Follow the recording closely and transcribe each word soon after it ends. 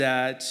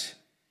that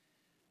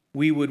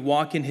we would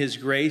walk in his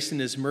grace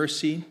and his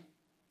mercy,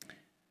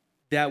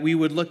 that we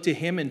would look to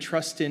him and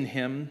trust in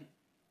him,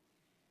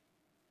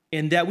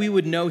 and that we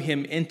would know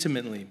him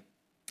intimately.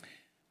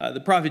 The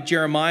prophet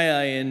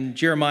Jeremiah, in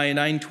Jeremiah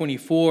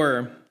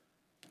 9:24,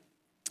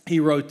 he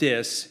wrote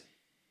this.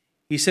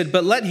 He said,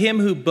 "But let him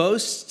who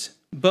boasts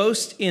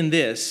boast in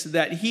this,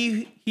 that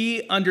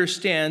he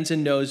understands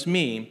and knows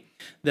me,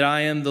 that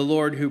I am the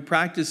Lord who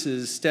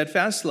practices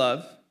steadfast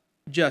love,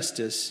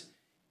 justice,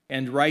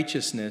 and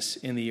righteousness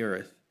in the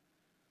earth.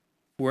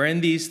 For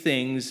in these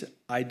things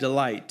I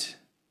delight,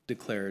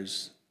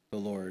 declares the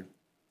Lord."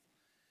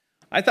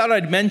 I thought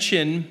I'd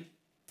mention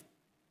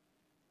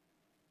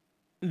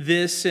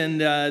this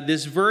and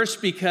this verse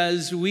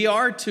because we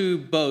are to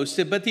boast,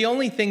 but the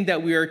only thing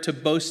that we are to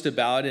boast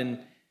about and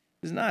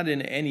is not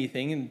in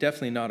anything, and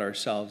definitely not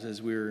ourselves,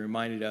 as we were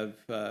reminded of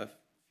a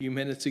few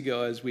minutes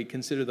ago as we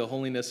consider the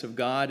holiness of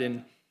God.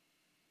 And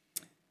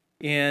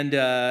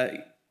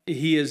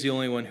he is the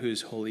only one who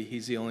is holy.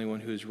 He's the only one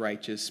who is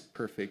righteous,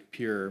 perfect,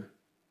 pure,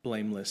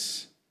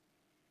 blameless.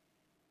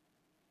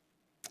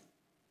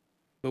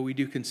 But we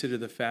do consider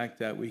the fact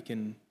that we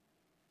can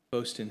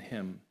boast in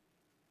him.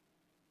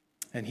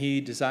 And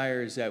he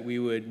desires that we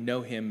would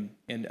know him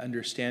and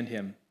understand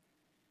him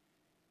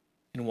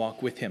and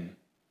walk with him.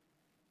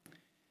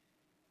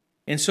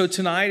 And so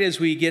tonight, as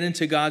we get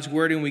into God's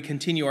word and we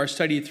continue our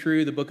study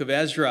through the book of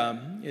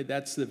Ezra,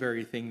 that's the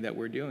very thing that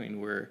we're doing.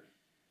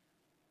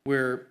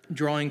 We're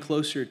drawing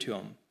closer to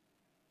him.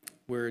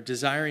 We're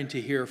desiring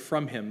to hear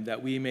from him,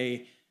 that we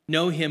may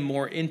know him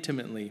more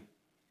intimately,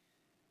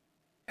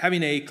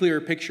 having a clearer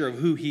picture of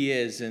who he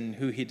is and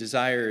who he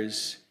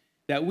desires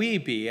that we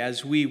be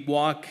as we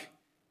walk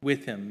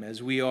with him,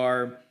 as we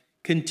are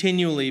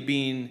continually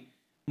being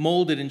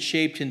molded and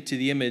shaped into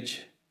the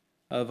image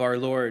of our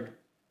Lord.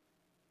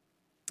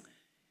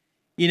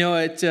 You know,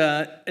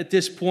 at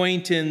this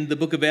point in the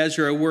book of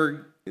Ezra,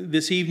 we're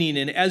this evening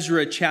in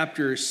Ezra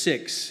chapter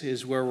 6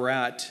 is where we're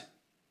at.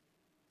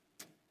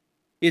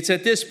 It's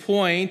at this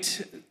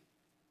point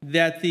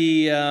that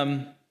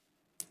the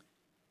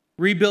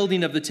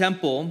rebuilding of the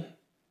temple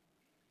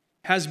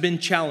has been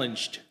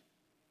challenged.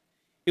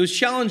 It was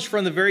challenged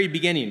from the very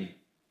beginning.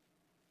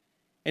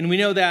 And we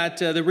know that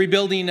the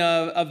rebuilding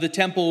of the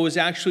temple was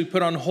actually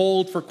put on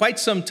hold for quite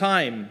some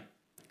time.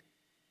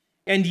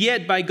 And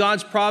yet, by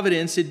God's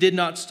providence, it did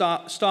not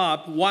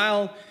stop.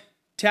 While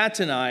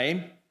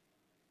Tattenai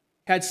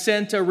had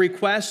sent a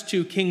request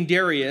to King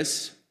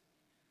Darius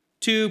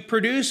to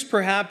produce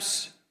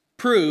perhaps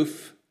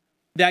proof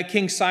that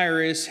King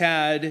Cyrus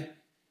had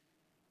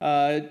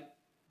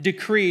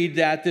decreed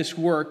that this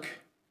work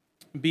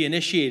be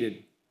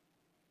initiated.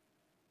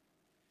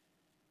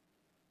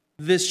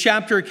 This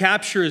chapter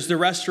captures the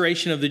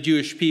restoration of the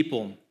Jewish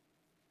people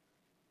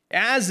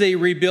as they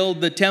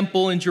rebuild the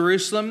temple in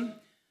Jerusalem,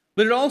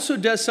 but it also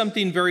does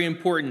something very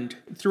important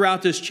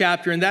throughout this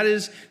chapter, and that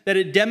is that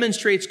it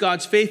demonstrates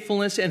God's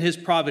faithfulness and his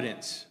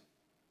providence,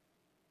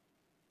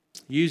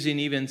 using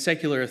even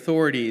secular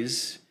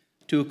authorities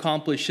to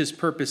accomplish his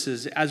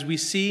purposes. As we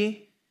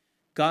see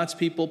God's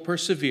people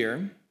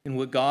persevere in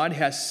what God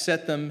has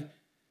set them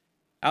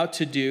out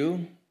to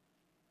do,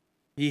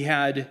 he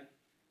had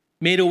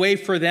made a way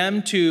for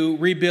them to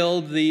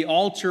rebuild the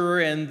altar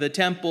and the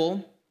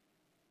temple,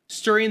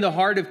 stirring the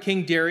heart of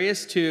King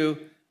Darius to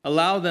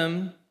allow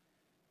them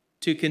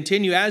to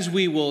continue, as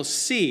we will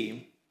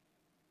see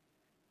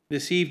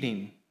this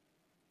evening.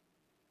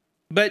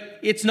 But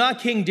it's not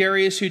King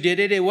Darius who did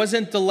it. It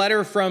wasn't the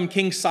letter from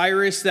King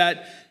Cyrus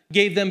that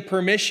gave them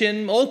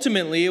permission.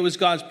 Ultimately, it was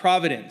God's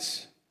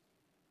providence,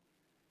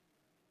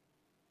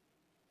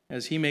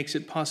 as he makes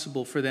it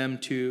possible for them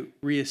to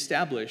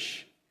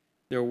reestablish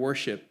their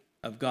worship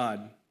of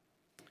God.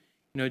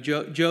 You know,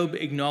 Job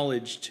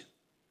acknowledged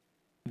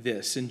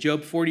this. In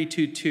Job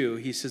 42:2,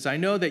 he says, "I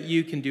know that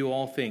you can do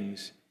all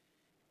things,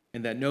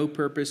 and that no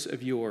purpose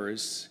of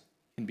yours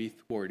can be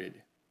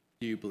thwarted."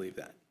 Do you believe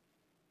that?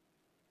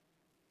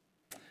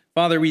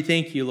 Father, we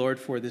thank you, Lord,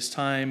 for this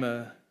time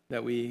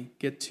that we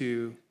get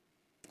to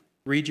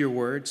read your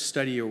word,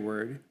 study your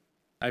word.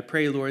 I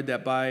pray, Lord,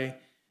 that by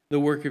the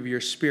work of your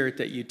Spirit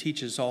that you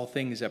teach us all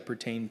things that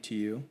pertain to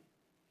you.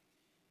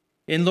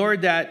 And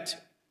Lord,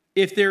 that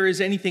if there is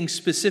anything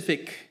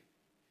specific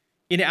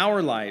in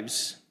our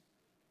lives,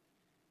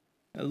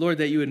 Lord,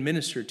 that you would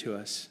minister to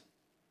us.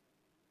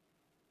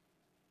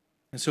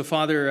 And so,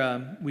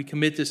 Father, we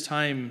commit this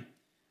time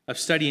of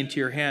study into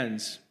your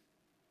hands.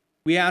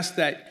 We ask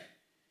that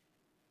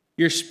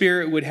your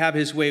Spirit would have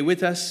his way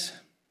with us.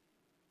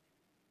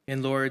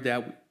 And Lord,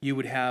 that you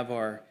would have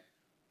our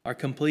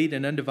complete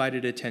and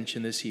undivided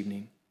attention this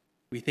evening.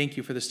 We thank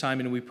you for this time,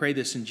 and we pray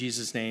this in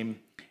Jesus'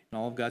 name. And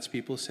all of God's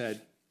people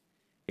said,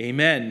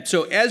 amen.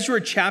 So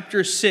Ezra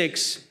chapter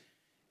 6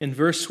 in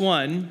verse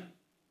 1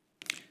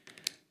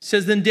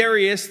 says, "Then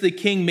Darius the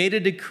king made a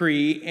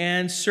decree,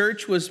 and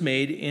search was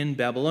made in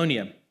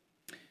Babylonia,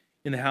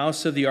 in the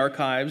house of the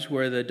archives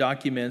where the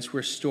documents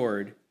were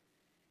stored,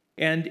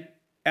 and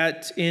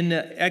in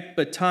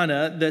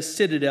Ecbatana, the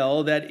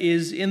citadel that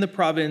is in the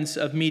province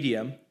of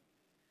Media,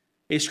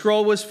 a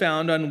scroll was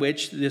found on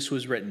which this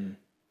was written,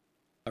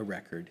 a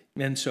record.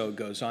 And so it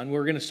goes on.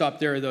 We're going to stop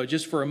there, though,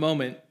 just for a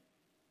moment.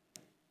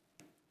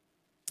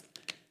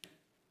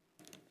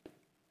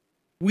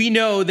 We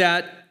know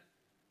that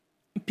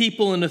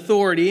people in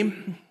authority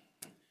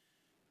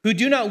who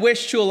do not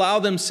wish to allow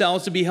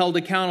themselves to be held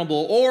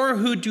accountable, or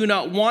who do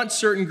not want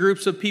certain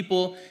groups of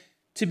people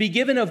to be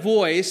given a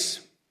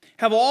voice,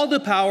 have all the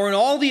power and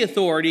all the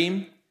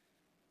authority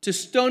to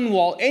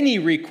stonewall any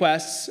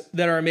requests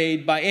that are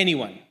made by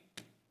anyone.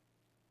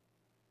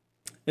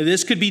 Now,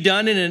 this could be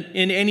done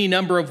in any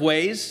number of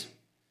ways: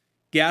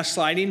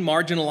 gaslighting,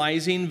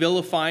 marginalizing,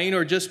 vilifying,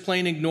 or just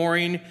plain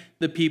ignoring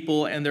the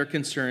people and their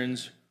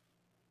concerns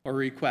or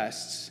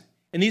requests.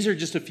 And these are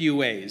just a few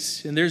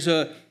ways. And there's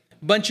a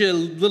bunch of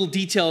little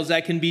details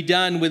that can be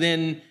done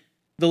within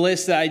the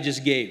list that I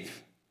just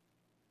gave.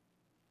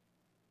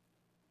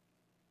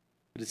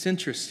 But it's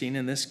interesting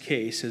in this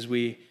case, as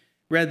we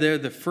read there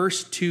the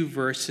first two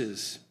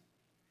verses,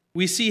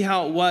 we see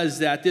how it was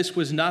that this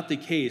was not the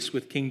case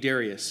with King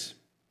Darius.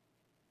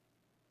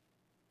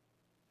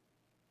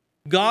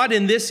 God,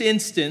 in this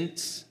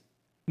instance,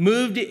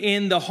 moved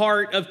in the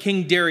heart of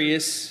King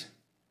Darius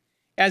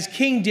as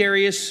King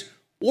Darius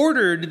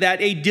ordered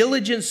that a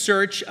diligent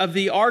search of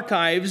the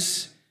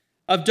archives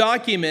of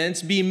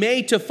documents be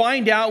made to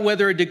find out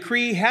whether a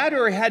decree had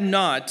or had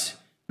not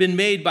been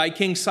made by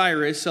King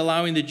Cyrus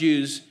allowing the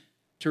Jews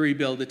to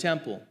rebuild the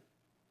temple.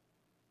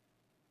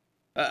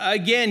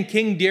 Again,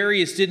 King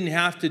Darius didn't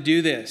have to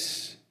do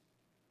this.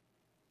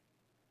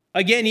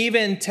 Again,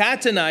 even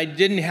Tattenai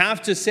didn't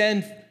have to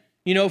send,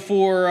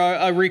 for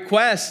a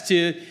request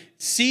to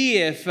see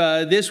if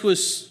this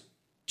was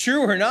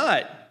true or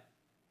not.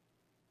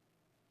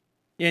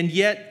 And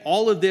yet,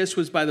 all of this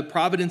was by the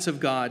providence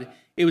of God.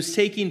 It was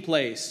taking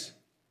place.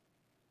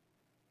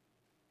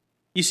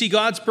 You see,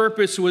 God's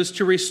purpose was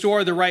to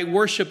restore the right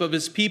worship of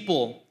his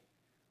people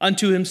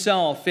unto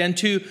himself and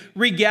to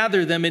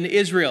regather them in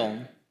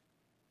Israel.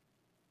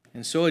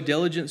 And so a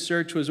diligent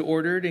search was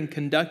ordered and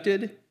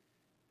conducted,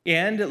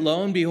 and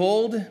lo and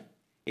behold,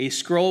 a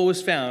scroll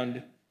was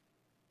found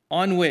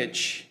on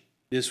which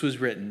this was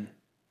written,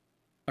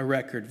 a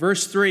record.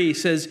 Verse 3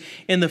 says,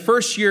 in the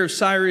first year of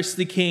Cyrus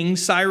the king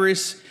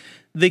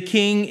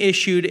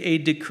issued a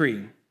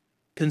decree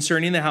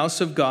concerning the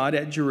house of God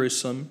at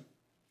Jerusalem.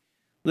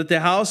 Let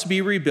the house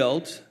be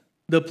rebuilt,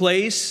 the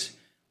place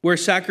where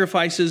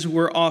sacrifices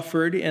were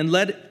offered, and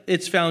let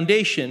its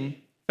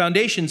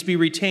foundations be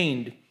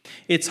retained.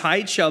 Its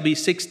height shall be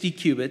 60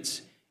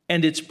 cubits,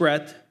 and its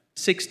breadth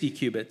 60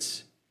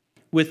 cubits,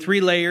 with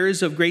 3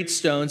 layers of great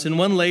stones and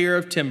 1 layer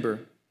of timber.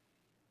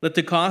 Let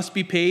the cost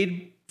be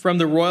paid from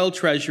the royal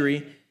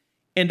treasury,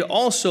 and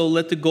also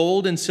let the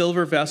gold and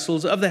silver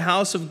vessels of the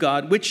house of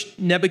God, which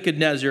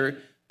Nebuchadnezzar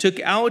took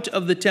out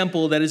of the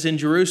temple that is in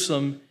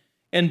Jerusalem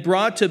and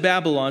brought to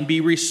Babylon, be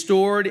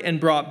restored and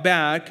brought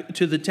back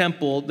to the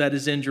temple that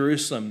is in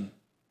Jerusalem,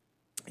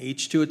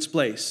 each to its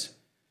place.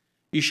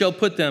 You shall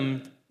put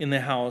them in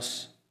the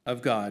house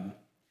of God.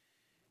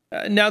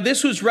 Now,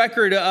 this was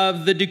record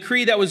of the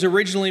decree that was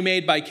originally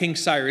made by King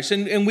Cyrus,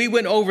 and we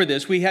went over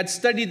this. We had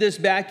studied this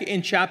back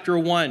in chapter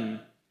 1.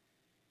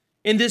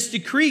 And this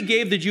decree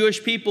gave the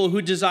Jewish people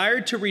who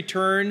desired to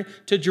return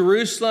to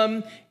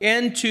Jerusalem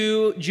and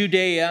to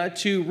Judea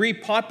to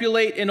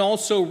repopulate and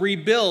also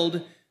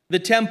rebuild the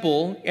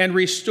temple and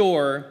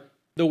restore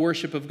the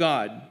worship of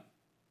God.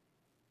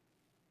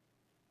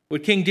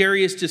 What King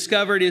Darius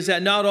discovered is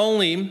that not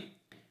only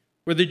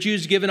were the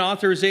Jews given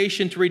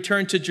authorization to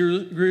return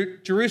to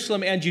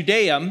Jerusalem and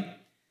Judea,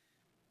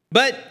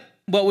 but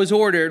what was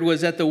ordered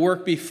was that the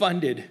work be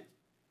funded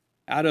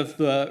out of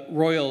the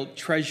royal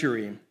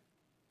treasury.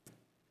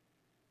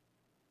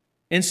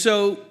 And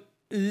so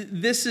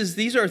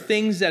these are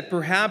things that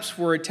perhaps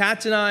for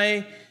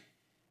Tattenai,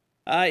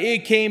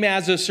 it came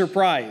as a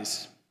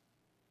surprise.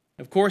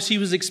 Of course, he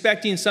was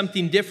expecting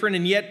something different,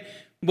 and yet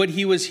what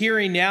he was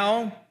hearing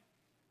now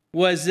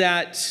was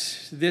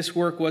that this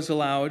work was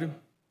allowed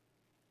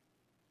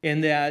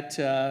and that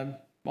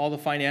all the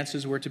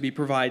finances were to be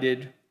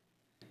provided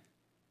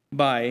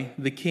by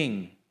the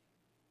king.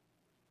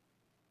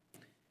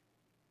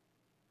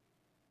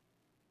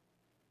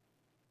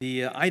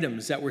 The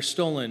items that were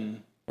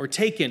stolen or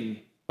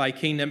taken by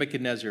King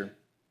Nebuchadnezzar,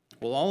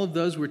 well, all of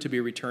those were to be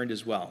returned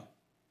as well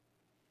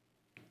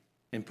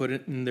and put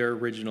it in their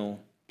original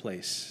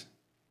place.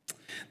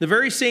 The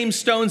very same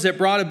stones that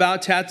brought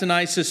about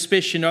Tattenai's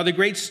suspicion are the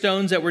great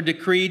stones that were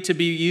decreed to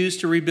be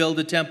used to rebuild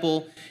the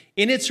temple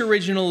in its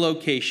original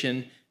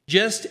location,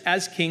 just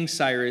as King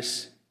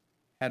Cyrus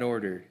had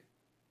ordered.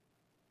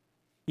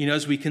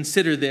 As we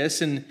consider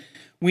this, and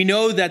we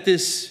know that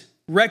this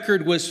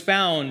record was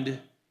found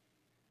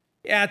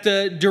at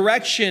the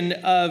direction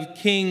of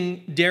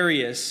King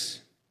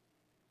Darius.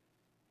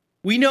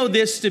 We know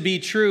this to be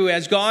true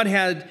as God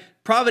had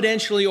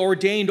providentially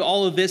ordained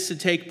all of this to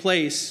take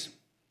place.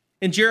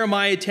 In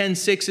Jeremiah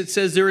 10:6, it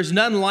says, "There is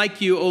none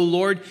like you, O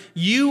Lord.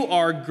 You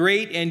are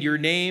great, and your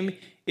name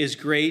is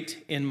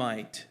great in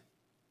might."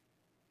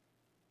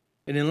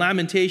 And in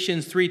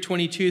Lamentations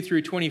 3:22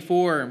 through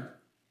 24,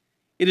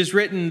 It is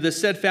written, the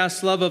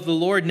steadfast love of the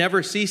Lord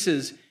never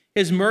ceases.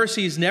 His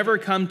mercies never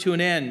come to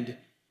an end.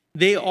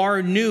 They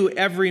are new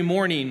every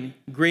morning.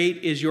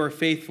 Great is your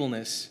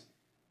faithfulness.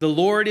 The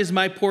Lord is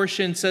my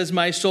portion, says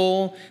my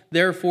soul.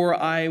 Therefore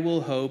I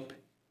will hope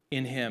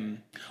in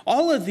him.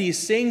 All of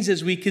these things,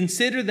 as we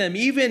consider them,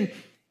 even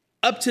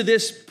up to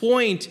this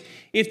point,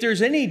 if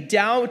there's any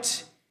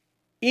doubt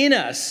in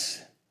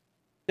us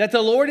that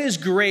the Lord is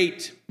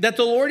great, that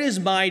the Lord is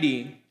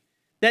mighty,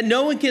 that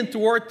no one can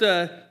thwart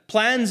the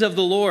plans of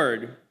the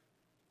Lord,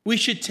 we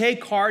should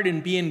take heart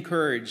and be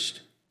encouraged.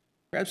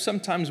 Perhaps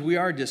sometimes we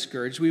are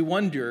discouraged. We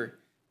wonder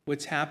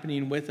what's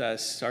happening with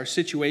us. Our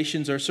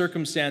situations, our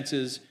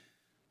circumstances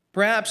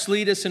perhaps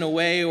lead us in a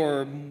way,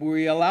 or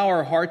we allow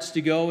our hearts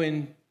to go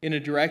in a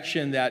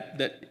direction that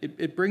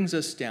it brings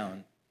us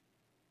down.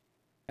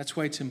 That's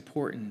why it's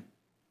important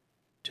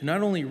to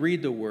not only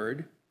read the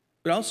word,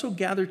 but also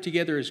gather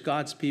together as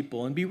God's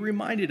people and be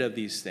reminded of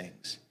these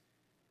things.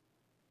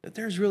 That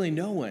there's really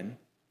no one,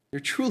 there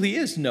truly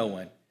is no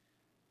one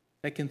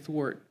that can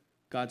thwart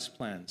God's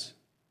plans.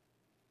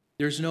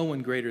 There's no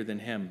one greater than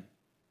him.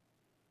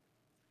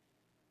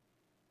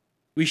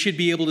 We should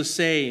be able to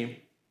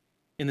say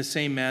in the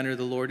same manner,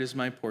 the Lord is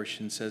my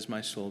portion, says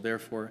my soul.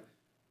 Therefore,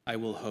 I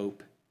will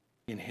hope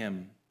in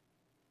him.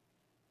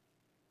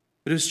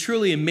 But it was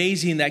truly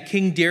amazing that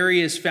King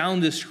Darius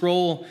found the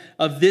scroll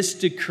of this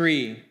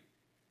decree.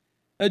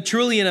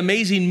 Truly an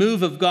amazing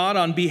move of God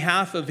on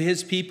behalf of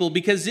his people,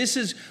 because this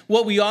is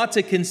what we ought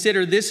to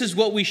consider. This is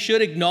what we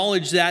should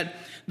acknowledge, that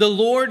the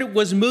Lord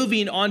was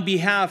moving on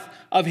behalf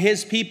of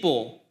his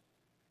people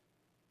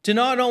to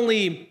not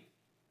only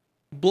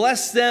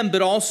bless them,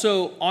 but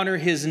also honor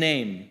his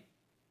name.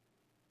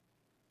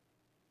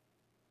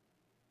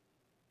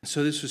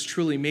 So this was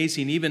truly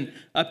amazing, even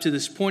up to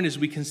this point as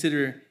we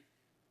consider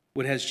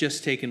what has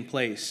just taken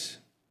place.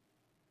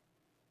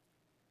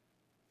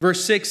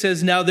 Verse 6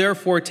 says, Now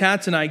therefore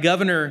Tattenai,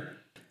 governor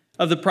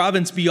of the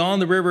province beyond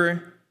the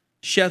river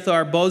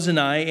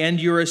Shethar-Bozenai,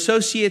 and your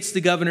associates, the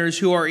governors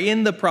who are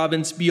in the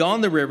province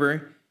beyond the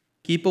river,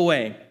 keep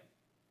away.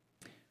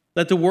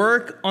 Let the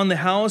work on the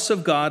house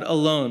of God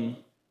alone.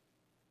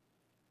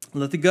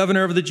 Let the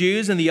governor of the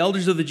Jews and the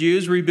elders of the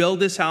Jews rebuild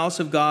this house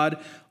of God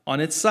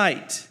on its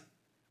site.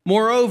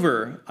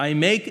 Moreover, I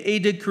make a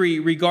decree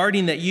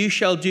regarding that you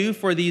shall do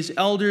for these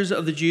elders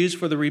of the Jews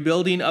for the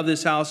rebuilding of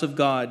this house of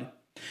God.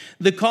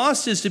 The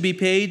cost is to be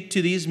paid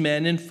to these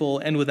men in full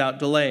and without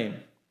delay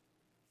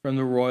from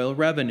the royal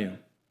revenue,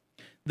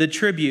 the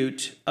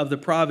tribute of the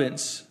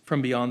province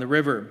from beyond the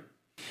river,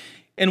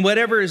 and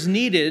whatever is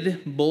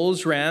needed,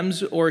 bulls,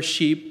 rams, or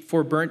sheep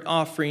for burnt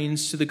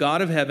offerings to the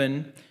God of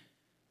heaven,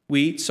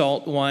 wheat,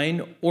 salt,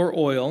 wine, or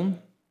oil,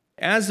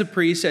 as the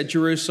priests at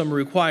Jerusalem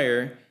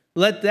require,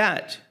 let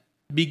that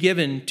be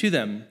given to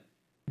them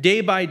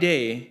day by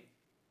day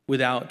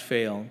without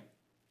fail,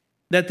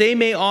 that they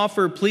may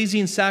offer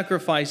pleasing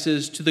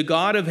sacrifices to the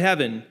God of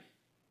heaven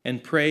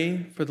and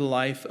pray for the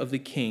life of the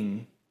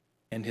king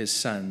and his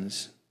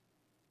sons.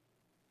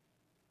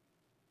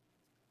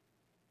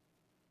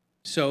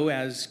 So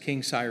as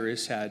King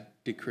Cyrus had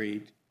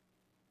decreed,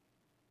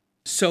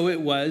 so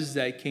it was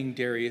that King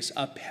Darius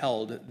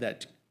upheld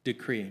that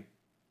decree.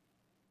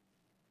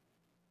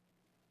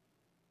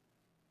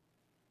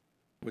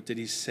 What did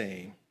he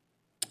say?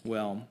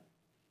 Well,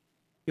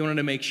 he wanted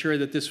to make sure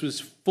that this was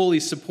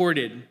fully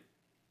supported.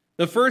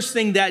 The first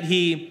thing that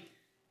he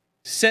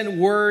sent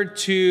word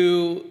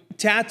to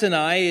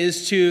Tattenai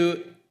is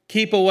to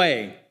keep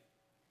away.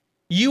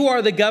 You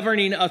are the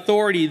governing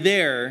authority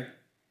there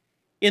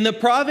in the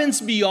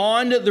province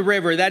beyond the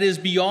river, that is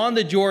beyond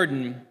the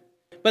Jordan.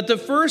 But the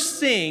first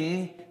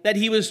thing that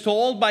he was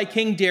told by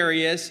King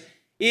Darius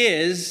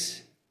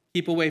is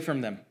keep away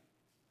from them.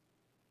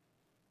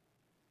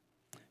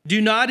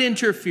 Do not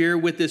interfere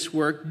with this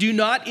work. Do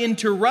not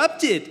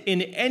interrupt it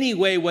in any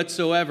way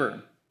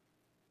whatsoever.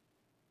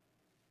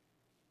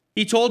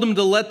 He told him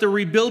to let the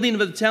rebuilding of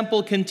the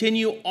temple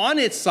continue on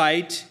its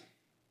site,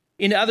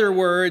 in other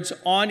words,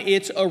 on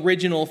its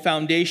original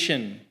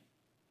foundation.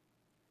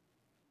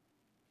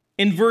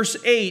 In verse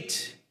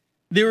 8,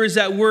 there is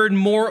that word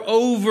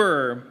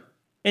moreover,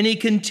 and he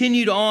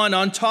continued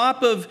on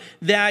top of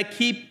that,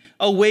 keep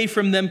away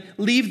from them,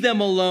 leave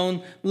them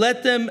alone,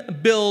 let them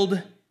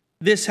build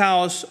this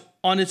house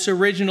on its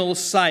original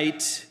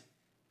site.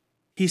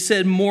 He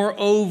said,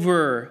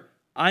 moreover,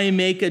 I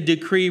make a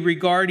decree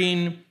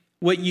regarding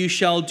what you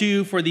shall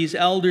do for these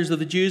elders of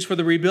the Jews for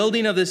the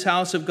rebuilding of this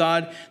house of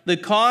God. The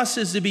cost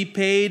is to be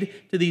paid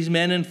to these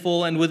men in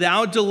full and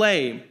without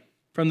delay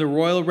from the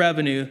royal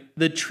revenue,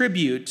 the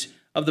tribute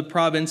of the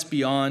province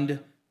beyond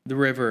the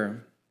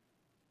river.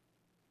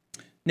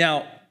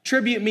 Now,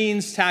 tribute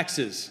means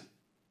taxes.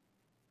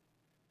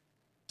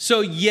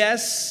 So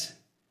yes,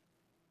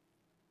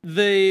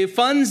 the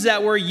funds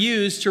that were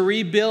used to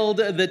rebuild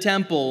the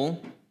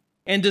temple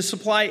and to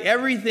supply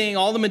everything,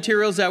 all the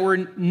materials that were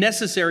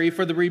necessary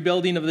for the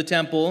rebuilding of the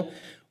temple,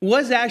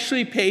 was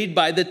actually paid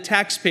by the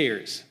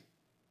taxpayers,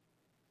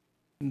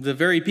 the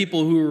very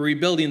people who were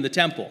rebuilding the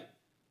temple.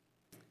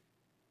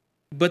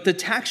 But the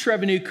tax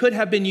revenue could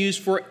have been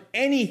used for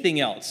anything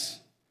else.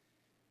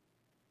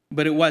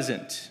 But it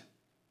wasn't.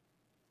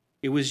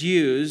 It was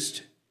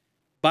used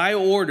by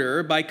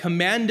order, by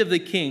command of the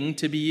king,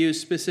 to be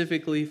used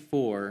specifically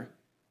for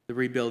the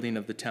rebuilding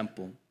of the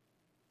temple.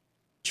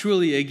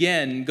 Truly,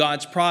 again,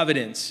 God's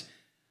providence.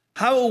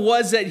 How it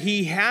was that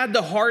he had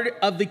the heart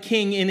of the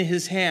king in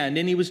his hand,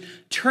 and he was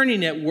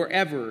turning it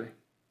wherever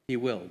he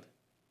willed.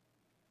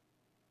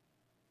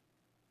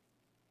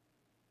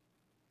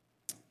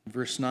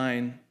 Verse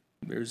 9,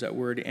 there's that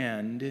word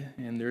 "and,"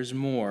 and there's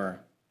more.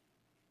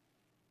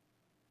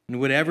 And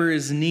whatever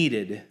is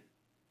needed.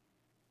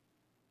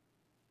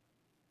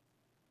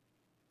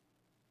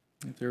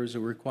 If there was a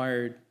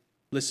required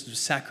list of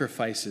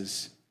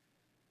sacrifices,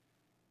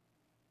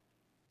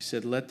 he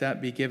said, let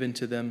that be given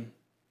to them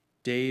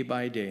day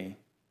by day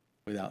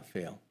without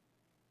fail.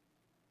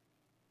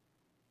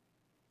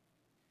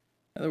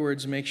 In other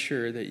words, make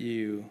sure that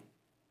you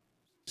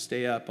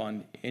stay up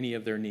on any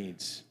of their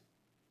needs.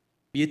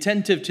 Be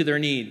attentive to their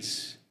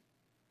needs.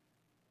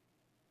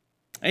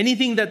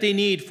 Anything that they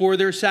need for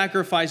their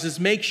sacrifices,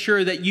 make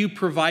sure that you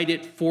provide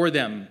it for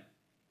them.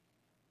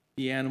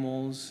 The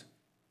animals,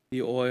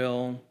 the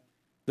oil,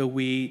 the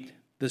wheat,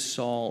 the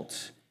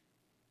salt,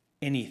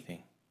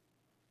 anything.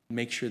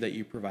 Make sure that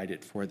you provide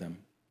it for them.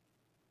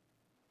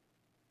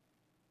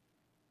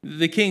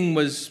 The king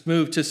was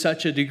moved to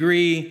such a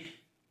degree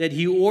that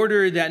he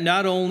ordered that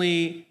not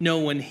only no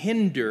one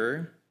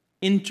hinder,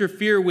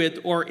 interfere with,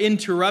 or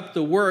interrupt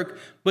the work,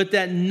 but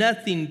that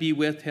nothing be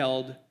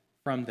withheld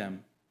from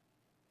them.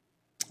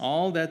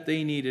 All that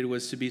they needed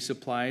was to be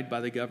supplied by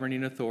the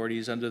governing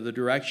authorities under the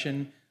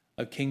direction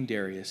of King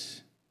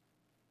Darius.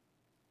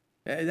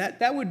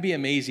 That would be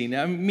amazing.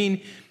 I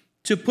mean,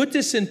 to put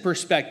this in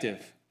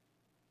perspective,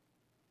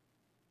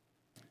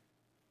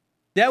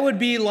 that would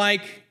be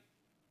like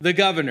the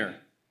governor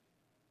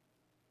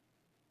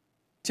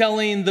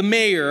telling the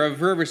mayor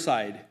of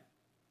Riverside,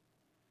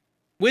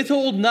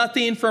 withhold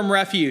nothing from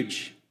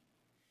refuge.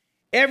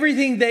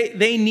 Everything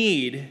they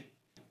need,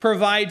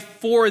 provide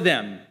for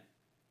them.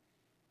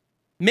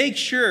 Make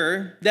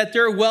sure that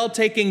they're well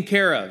taken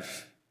care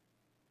of.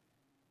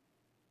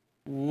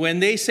 When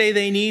they say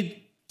they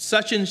need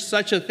such and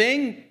such a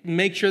thing,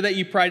 make sure that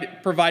you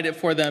provide it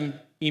for them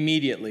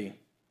immediately.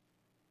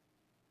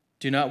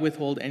 Do not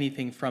withhold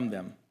anything from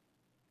them.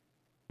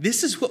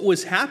 This is what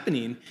was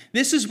happening.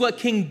 This is what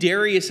King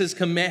Darius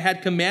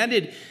had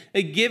commanded,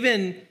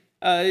 given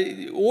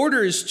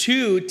orders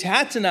to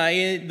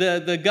Tattenai,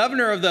 the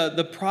governor of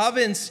the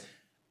province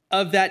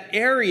of that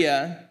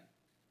area,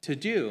 to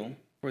do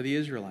for the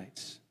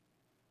Israelites.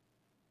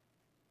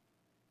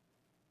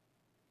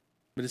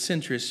 But it's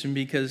interesting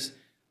because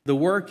the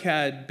work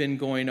had been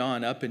going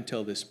on up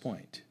until this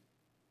point.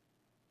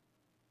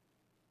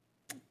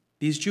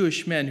 These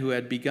Jewish men who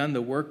had begun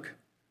the work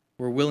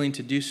were willing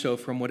to do so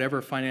from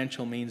whatever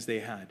financial means they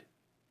had.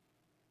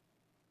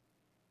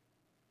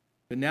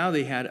 But now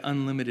they had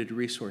unlimited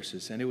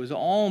resources, and it was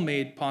all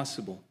made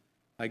possible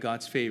by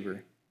God's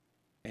favor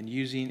and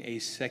using a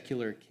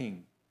secular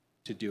king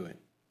to do it.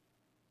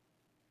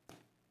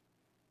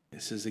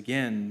 This is,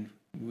 again,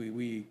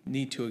 we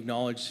need to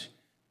acknowledge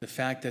the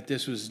fact that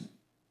this was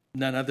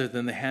none other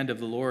than the hand of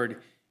the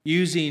Lord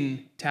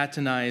using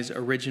Tattenai's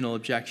original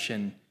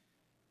objection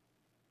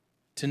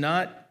to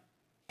not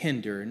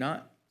hinder,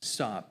 not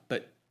stop,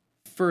 but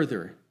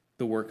further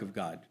the work of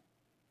God.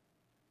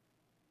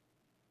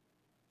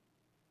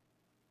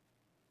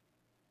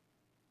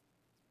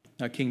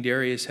 Now, King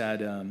Darius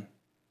had an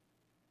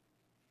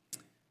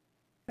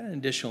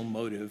additional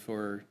motive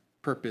or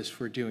purpose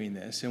for doing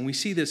this, and we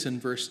see this in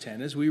verse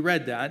 10 as we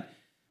read that.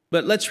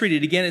 But let's read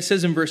it again. It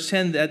says in verse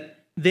 10 that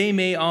they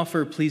may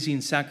offer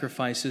pleasing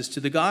sacrifices to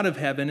the God of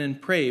heaven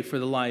and pray for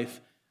the life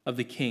of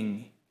the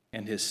king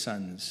and his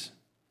sons.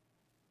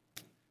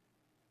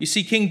 You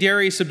see, King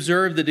Darius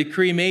observed the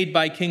decree made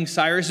by King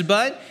Cyrus,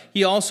 but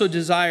he also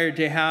desired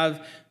to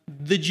have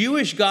the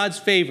Jewish God's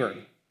favor.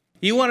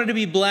 He wanted to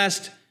be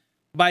blessed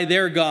by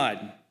their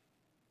God.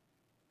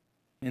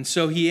 And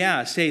so he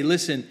asked, hey,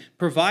 listen,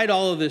 provide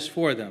all of this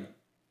for them,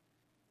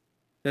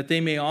 that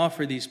they may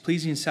offer these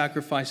pleasing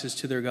sacrifices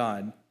to their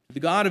God, the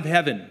God of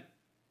heaven,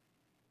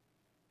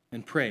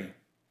 and pray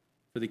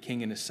for the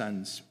king and his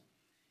sons.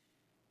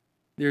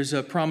 There's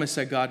a promise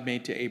that God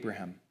made to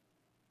Abraham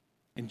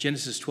in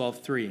Genesis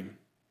 12:3,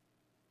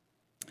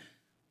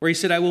 where he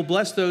said, I will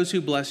bless those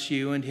who bless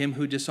you, and him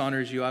who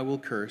dishonors you I will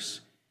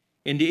curse,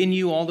 and in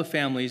you all the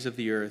families of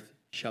the earth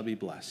shall be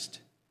blessed.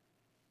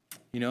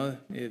 You know,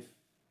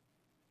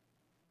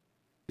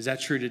 is that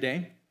true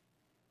today?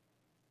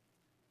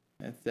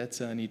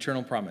 That's an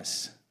eternal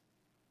promise.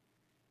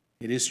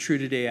 It is true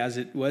today, as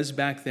it was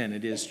back then.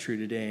 It is true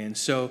today. And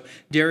so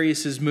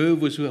Darius's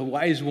move was a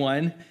wise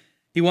one.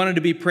 He wanted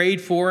to be prayed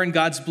for and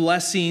God's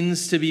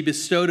blessings to be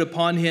bestowed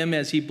upon him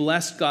as he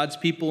blessed God's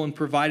people and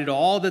provided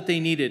all that they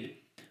needed,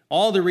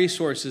 all the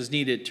resources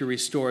needed to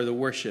restore the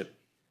worship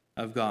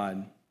of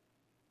God.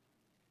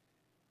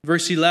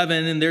 Verse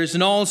 11, and there's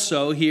an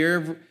also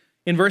here.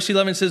 In verse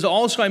 11 it says,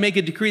 also I make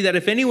a decree that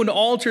if anyone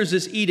alters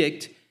this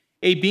edict,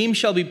 a beam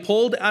shall be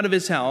pulled out of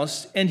his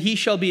house, and he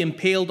shall be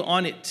impaled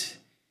on it,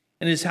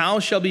 and his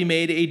house shall be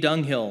made a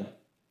dunghill.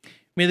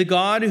 May the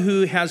God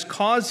who has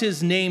caused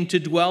his name to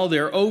dwell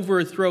there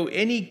overthrow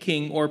any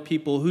king or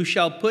people who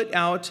shall put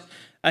out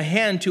a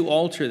hand to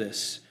alter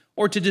this,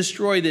 or to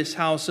destroy this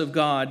house of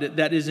God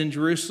that is in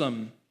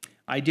Jerusalem.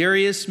 I,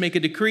 Darius, make a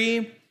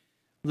decree,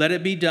 let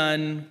it be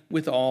done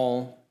with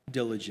all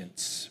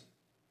diligence.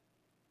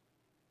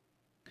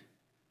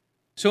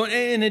 So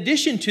in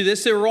addition to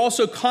this, there are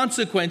also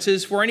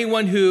consequences for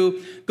anyone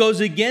who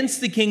goes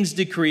against the king's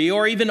decree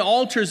or even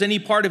alters any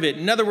part of it.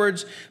 In other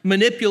words,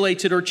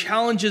 manipulates it or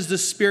challenges the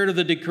spirit of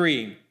the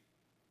decree.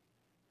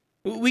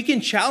 We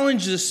can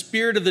challenge the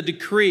spirit of the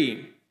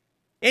decree.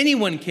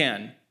 Anyone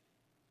can.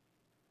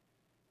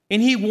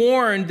 And he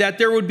warned that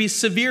there would be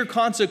severe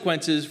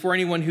consequences for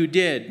anyone who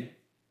did.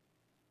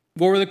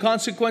 What were the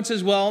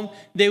consequences? Well,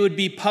 they would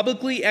be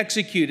publicly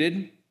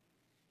executed,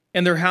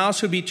 and their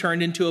house would be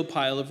turned into a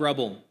pile of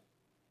rubble.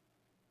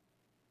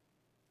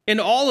 And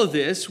all of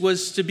this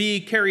was to be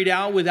carried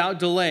out without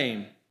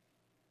delay,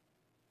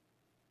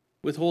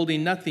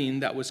 withholding nothing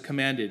that was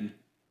commanded.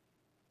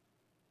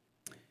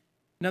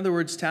 In other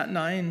words,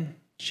 Tatnai and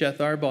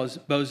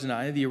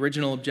Shethar-bozenai, the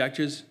original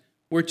objectors,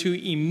 were to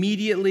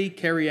immediately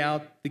carry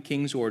out the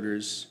king's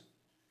orders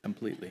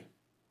completely.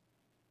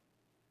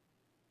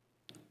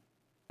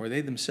 Or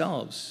they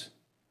themselves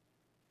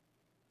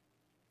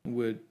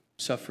would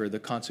suffer the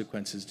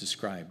consequences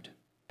described.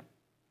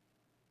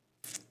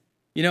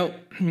 You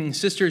know,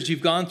 sisters,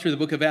 you've gone through the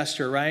book of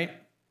Esther, right?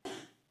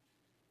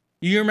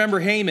 You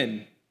remember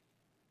Haman.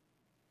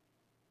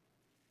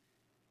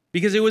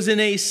 Because it was in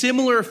a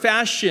similar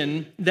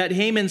fashion that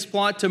Haman's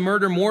plot to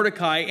murder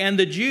Mordecai and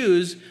the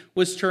Jews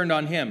was turned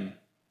on him.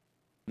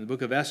 In the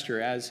book of Esther,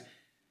 as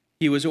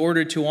he was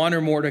ordered to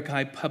honor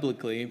Mordecai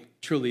publicly,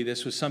 truly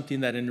this was something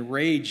that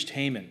enraged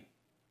Haman.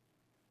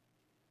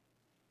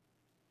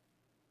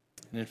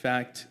 And in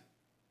fact,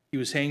 he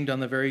was hanged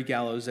on the very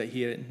gallows that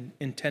he had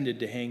intended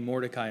to hang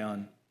Mordecai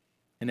on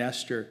in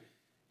Esther.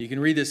 You can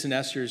read this in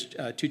Esther's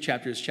 2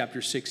 chapters,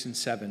 chapter 6 and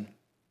 7.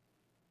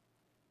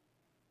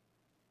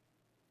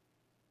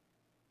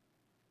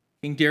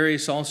 King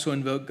Darius also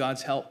invoked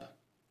God's help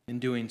in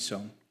doing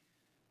so,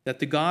 that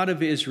the God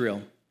of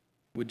Israel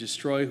would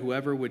destroy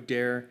whoever would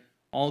dare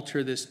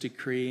alter this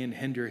decree and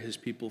hinder his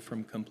people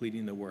from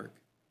completing the work.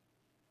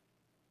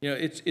 You know,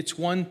 it's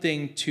one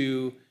thing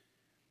to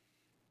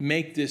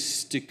make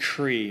this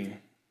decree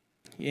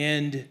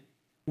and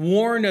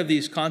warn of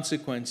these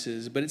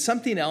consequences, but it's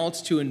something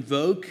else to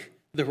invoke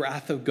the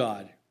wrath of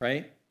God,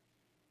 right?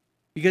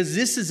 Because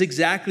this is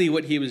exactly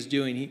what he was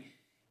doing.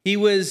 He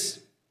was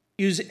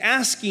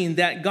asking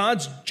that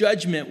God's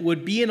judgment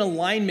would be in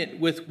alignment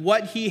with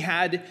what he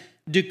had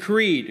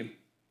decreed.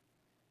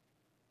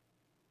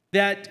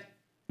 That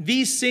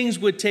these things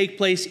would take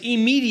place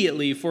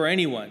immediately for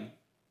anyone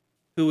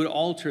who would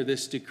alter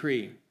this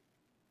decree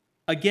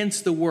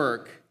against the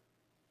work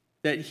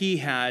that he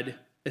had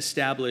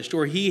established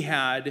or he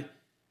had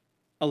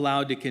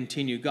allowed to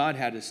continue. God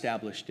had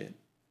established it.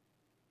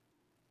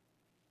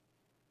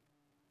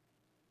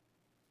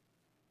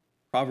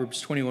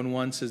 Proverbs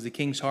 21:1 says, the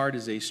king's heart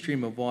is a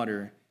stream of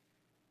water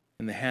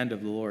in the hand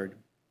of the Lord.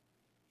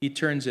 He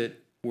turns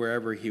it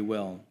wherever he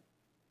will.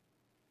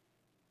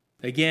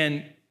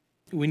 Again,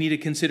 we need to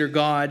consider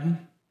God.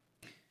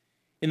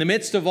 In the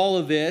midst of all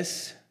of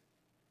this,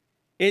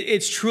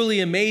 it's truly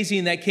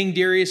amazing that King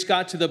Darius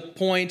got to the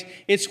point.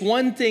 It's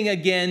one thing,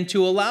 again,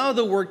 to allow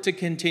the work to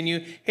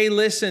continue. Hey,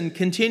 listen,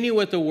 continue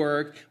with the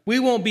work. We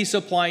won't be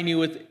supplying you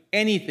with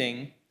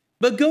anything.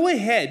 But go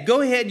ahead.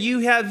 Go ahead. You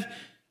have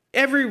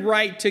every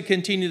right to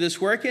continue this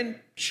work. And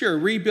sure,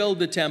 rebuild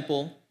the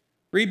temple,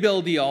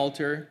 rebuild the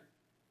altar,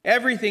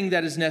 everything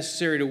that is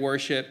necessary to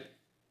worship.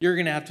 You're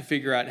going to have to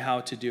figure out how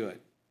to do it.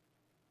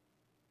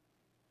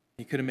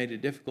 He could have made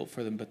it difficult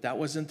for them, but that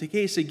wasn't the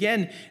case.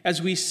 Again,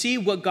 as we see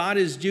what God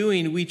is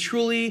doing, we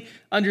truly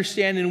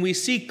understand and we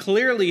see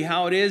clearly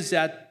how it is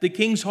that the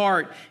king's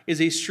heart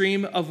is a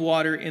stream of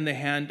water in the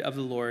hand of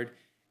the Lord,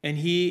 and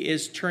he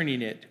is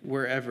turning it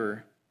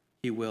wherever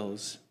he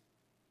wills.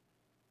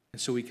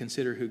 And so we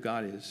consider who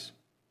God is.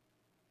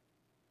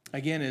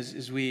 Again,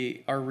 as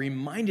we are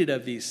reminded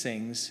of these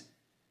things,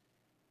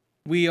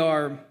 we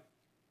are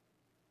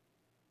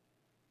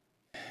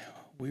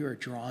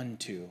drawn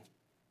to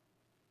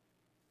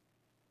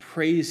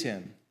praise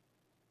him,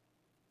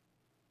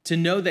 to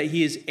know that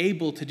he is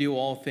able to do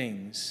all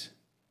things,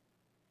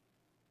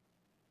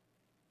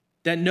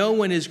 that no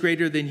one is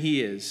greater than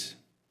he is.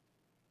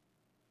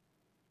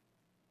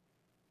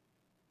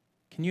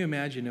 Can you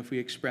imagine if we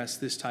express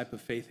this type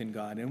of faith in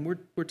God? And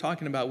we're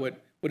talking about what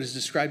is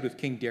described with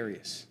King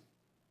Darius.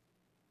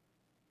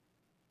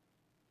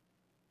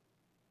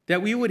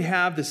 That we would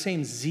have the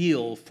same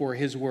zeal for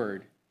his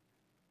word.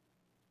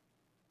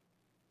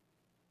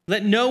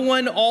 Let no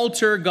one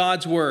alter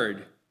God's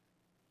word.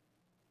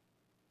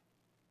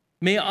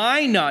 May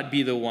I not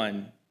be the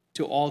one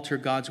to alter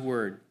God's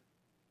word.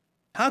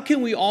 How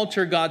can we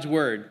alter God's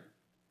word?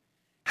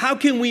 How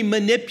can we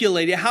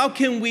manipulate it? How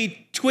can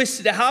we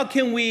twist it? How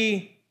can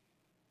we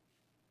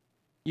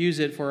use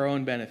it for our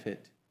own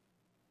benefit?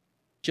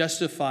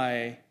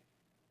 Justify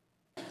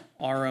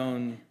our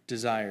own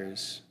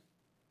desires?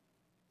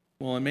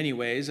 Well, in many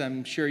ways,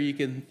 I'm sure you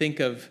can think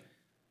of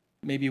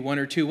maybe one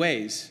or two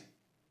ways.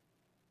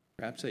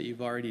 Perhaps that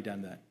you've already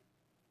done that.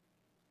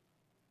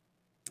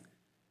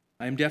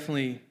 I'm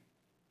definitely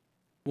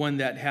one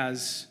that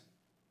has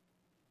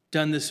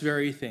done this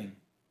very thing.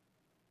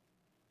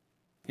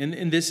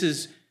 And this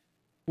is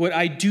what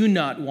I do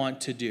not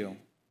want to do.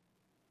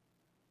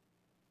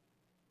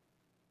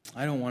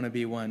 I don't want to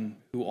be one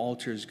who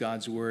alters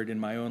God's word in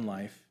my own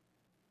life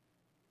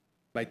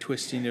by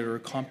twisting it or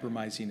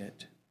compromising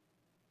it.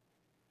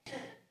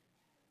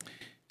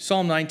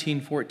 Psalm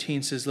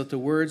 19:14 says, "Let the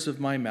words of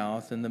my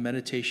mouth and the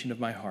meditation of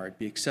my heart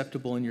be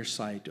acceptable in your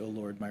sight, O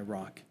Lord, my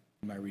rock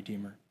and my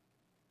redeemer."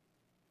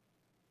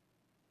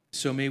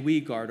 So may we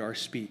guard our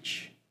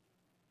speech.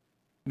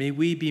 May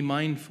we be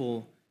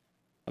mindful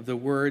of the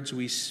words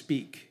we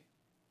speak,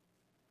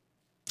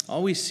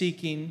 always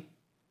seeking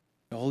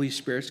the Holy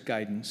Spirit's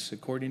guidance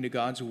according to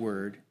God's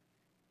word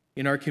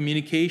in our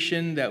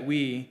communication, that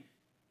we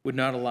would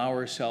not allow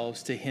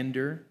ourselves to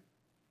hinder,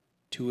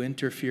 to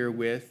interfere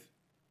with,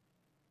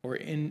 or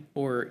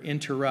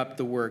interrupt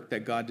the work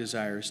that God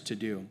desires to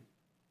do.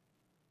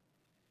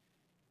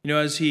 You know,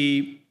 as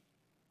he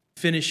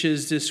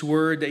finishes this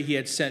word that he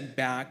had sent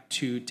back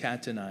to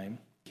Tatanaim,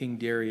 King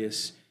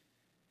Darius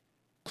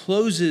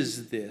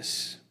closes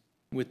this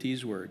with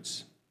these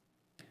words: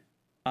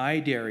 "I,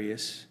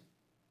 Darius,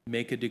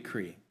 make a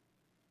decree.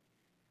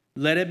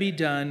 Let it be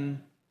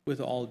done with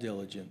all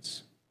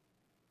diligence."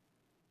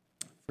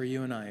 For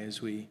you and I,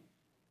 as we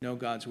know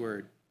God's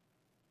word,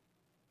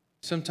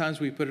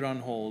 sometimes we put it on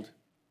hold.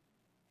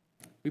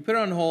 We put it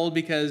on hold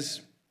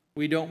because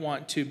we don't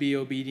want to be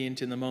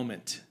obedient in the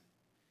moment.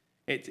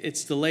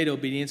 It's delayed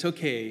obedience.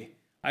 Okay,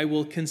 I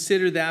will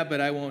consider that,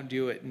 but I won't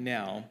do it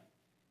now.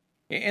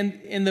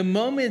 And in the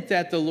moment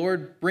that the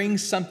Lord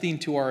brings something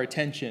to our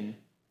attention,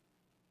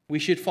 we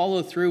should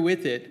follow through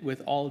with it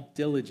with all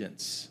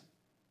diligence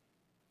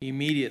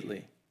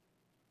immediately.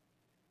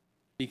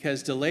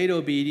 Because delayed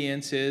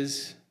obedience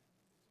is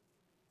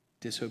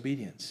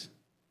disobedience,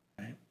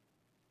 right?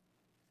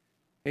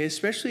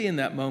 Especially in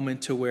that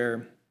moment to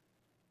where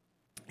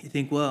you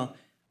think, well,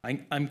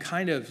 I'm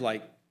kind of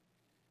like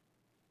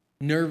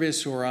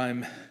nervous, or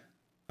I'm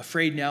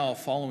afraid now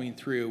of following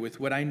through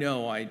with what I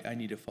know I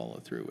need to follow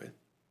through with.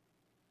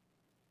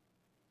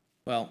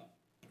 Well,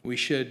 we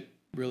should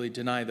really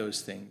deny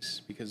those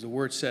things, because the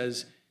word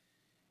says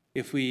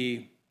if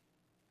we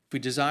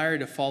desire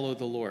to follow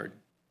the Lord,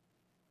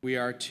 we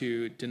are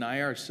to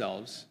deny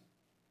ourselves,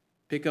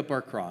 pick up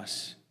our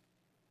cross,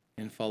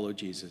 and follow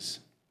Jesus.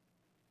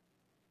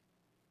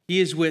 He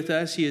is with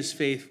us. He is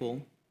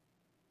faithful.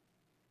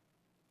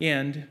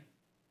 And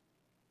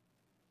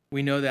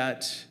we know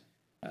that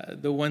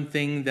the one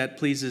thing that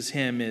pleases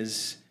him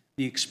is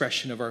the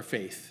expression of our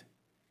faith.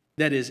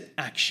 That is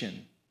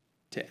action,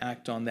 to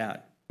act on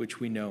that which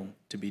we know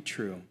to be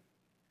true.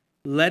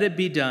 Let it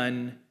be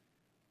done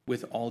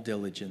with all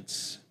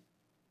diligence.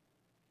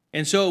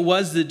 And so it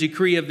was the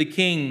decree of the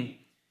king.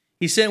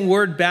 He sent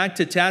word back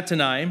to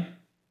Tatanaim.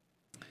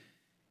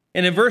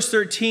 And in verse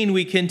 13,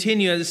 we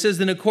continue. It says,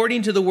 "Then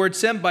according to the word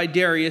sent by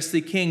Darius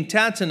the king,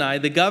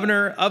 Tatanaim, the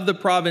governor of the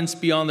province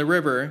beyond the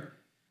river,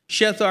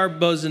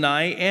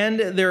 Shethar-bozenai and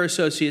their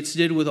associates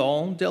did with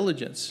all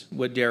diligence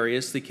what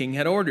Darius the king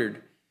had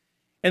ordered.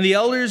 And the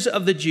elders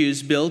of the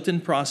Jews built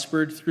and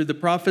prospered through the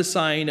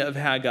prophesying of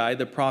Haggai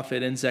the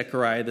prophet and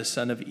Zechariah the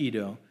son of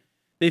Iddo.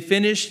 They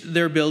finished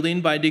their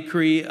building by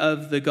decree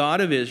of the God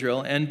of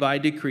Israel and by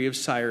decree of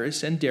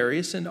Cyrus and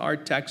Darius and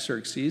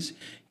Artaxerxes,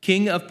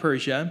 king of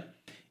Persia.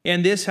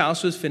 And this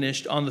house was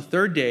finished on the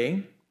 3rd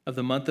day of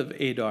the month of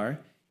Adar,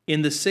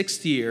 in the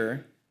 6th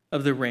year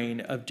of the reign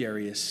of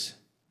Darius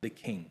the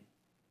king."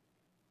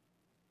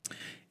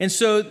 And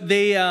so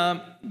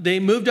they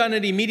moved on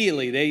it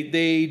immediately.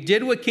 They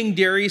did what King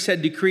Darius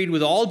had decreed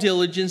with all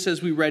diligence,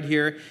 as we read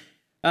here.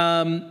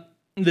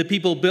 The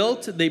people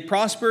built, they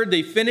prospered,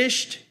 they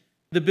finished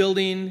the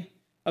building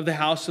of the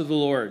house of the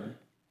Lord.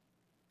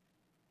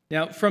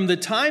 Now, from the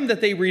time that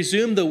they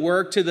resumed the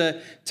work to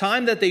the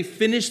time that they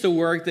finished the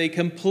work, they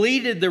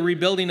completed the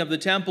rebuilding of the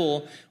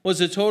temple, was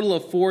a total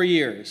of 4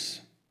 years.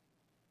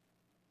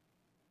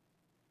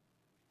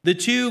 The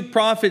two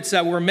prophets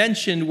that were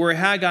mentioned were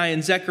Haggai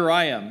and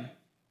Zechariah.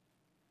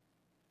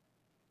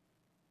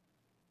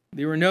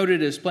 They were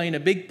noted as playing a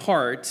big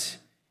part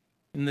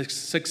in the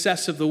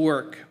success of the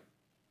work.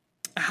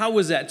 How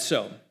was that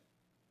so?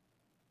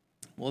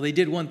 Well, they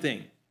did one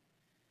thing.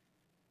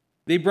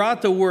 They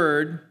brought the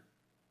word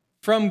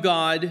from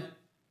God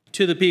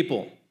to the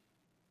people.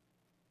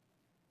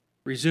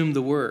 Resume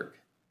the work.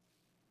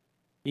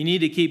 You need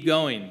to keep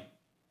going.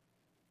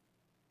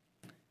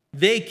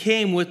 They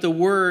came with the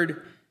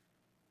word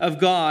of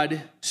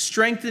God,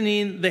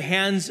 strengthening the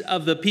hands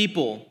of the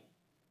people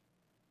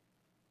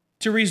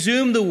to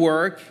resume the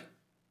work,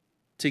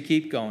 to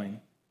keep going.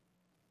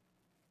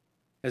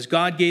 as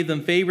God gave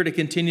them favor to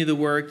continue the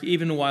work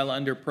even while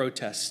under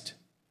protest.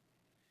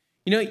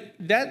 You know,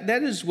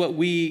 that is what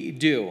we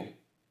do.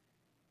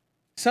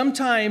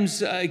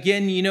 Sometimes,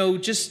 again,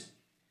 just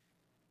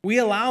we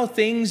allow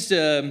things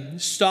to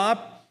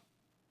stop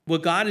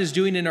what God is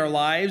doing in our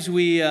lives.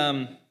 We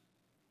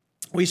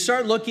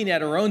start looking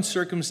at our own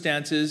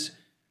circumstances,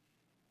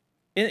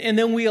 and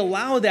then we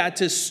allow that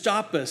to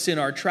stop us in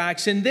our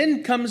tracks. And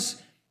then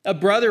comes a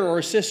brother or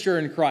a sister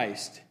in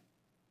Christ.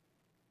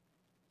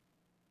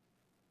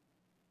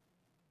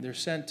 They're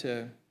sent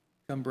to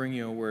come bring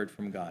you a word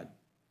from God.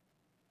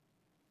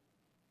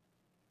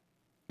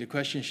 The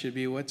question should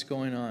be, what's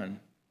going on?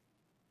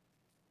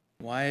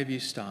 Why have you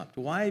stopped?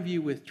 Why have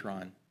you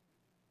withdrawn?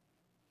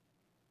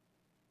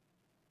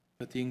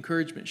 But the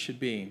encouragement should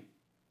be,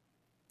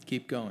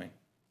 keep going.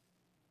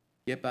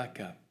 Get back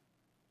up.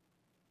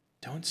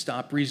 Don't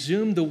stop.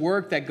 Resume the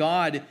work that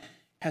God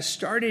has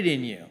started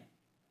in you.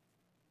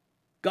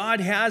 God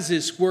has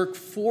this work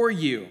for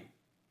you.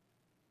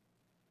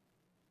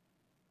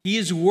 He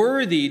is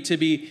worthy to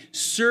be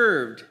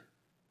served.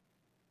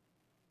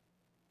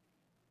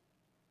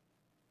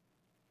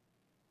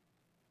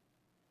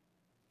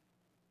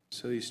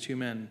 So these two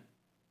men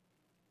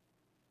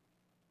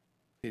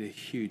played a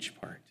huge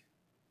part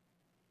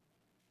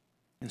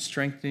in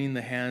strengthening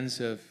the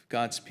hands of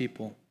God's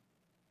people,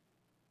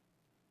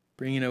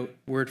 bringing a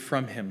word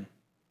from him,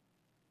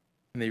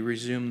 and they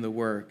resumed the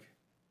work.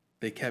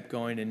 They kept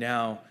going, and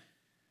now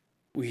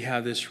we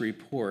have this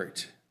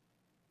report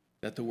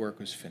that the work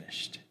was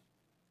finished.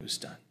 It was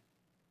done.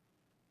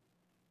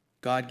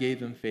 God gave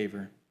them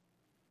favor,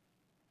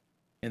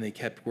 and they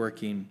kept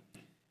working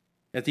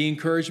at the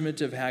encouragement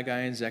of Haggai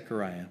and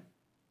Zechariah.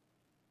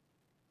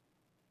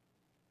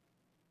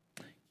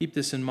 Keep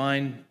this in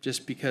mind,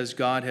 just because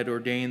God had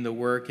ordained the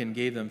work and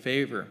gave them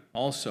favor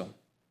also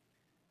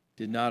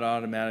did not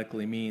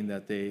automatically mean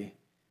that the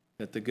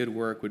good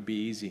work would be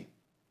easy.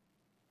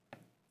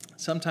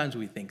 Sometimes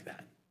we think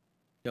that,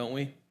 don't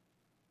we?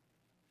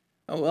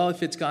 Oh, well,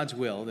 if it's God's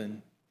will,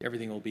 then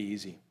everything will be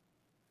easy.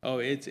 Oh,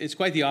 it's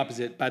quite the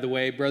opposite, by the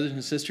way, brothers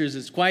and sisters.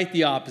 It's quite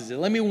the opposite.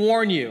 Let me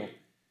warn you.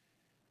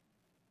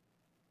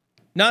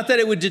 Not that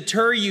it would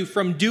deter you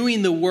from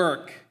doing the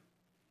work,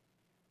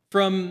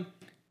 from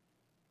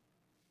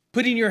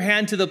putting your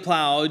hand to the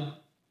plow,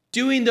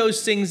 doing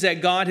those things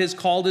that God has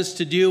called us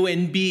to do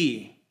and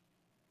be.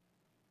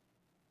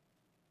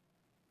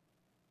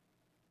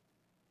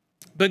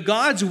 But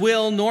God's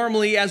will,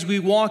 normally, as we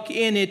walk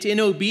in it in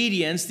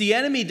obedience, the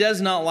enemy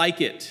does not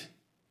like it.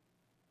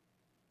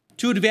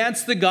 To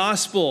advance the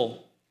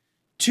gospel,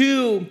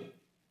 to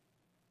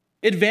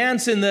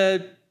advance in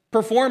the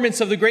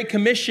performance of the Great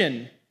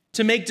Commission,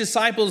 to make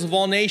disciples of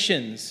all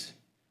nations,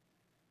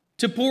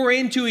 to pour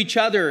into each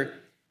other.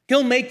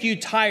 He'll make you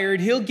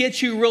tired. He'll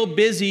get you real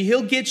busy.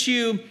 He'll get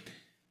you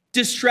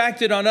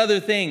distracted on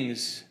other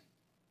things.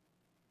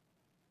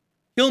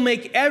 He'll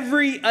make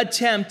every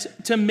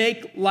attempt to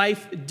make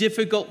life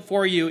difficult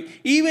for you,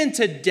 even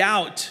to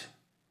doubt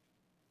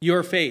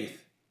your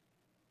faith.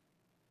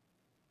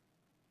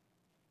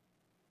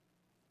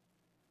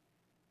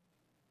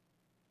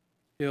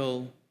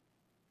 He'll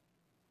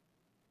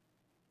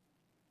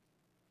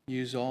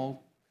use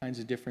all kinds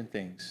of different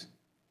things.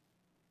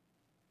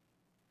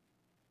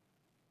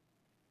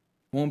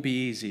 Won't be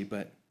easy,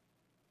 but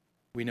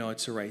we know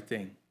it's the right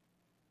thing.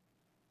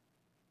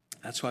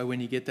 That's why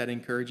when you get that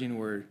encouraging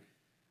word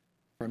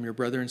from your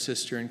brother and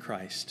sister in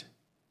Christ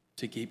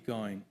to keep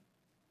going,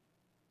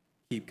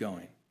 keep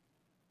going.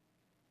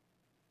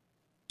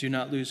 Do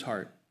not lose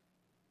heart.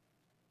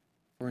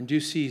 For in due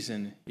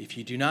season, if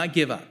you do not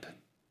give up,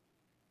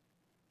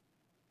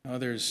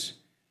 there's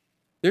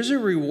a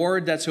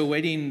reward that's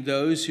awaiting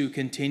those who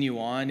continue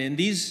on. And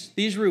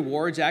these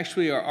rewards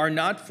actually are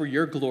not for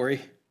your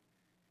glory.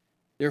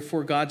 They're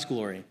for God's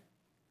glory.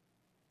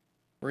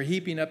 We're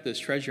heaping up this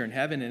treasure in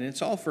heaven, and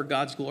it's all for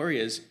God's glory.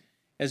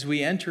 As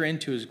we enter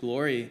into his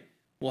glory,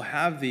 we'll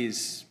have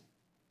these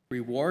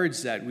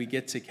rewards that we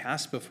get to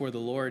cast before the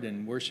Lord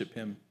and worship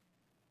him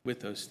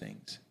with those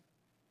things.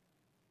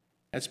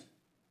 That's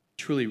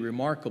truly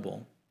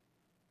remarkable.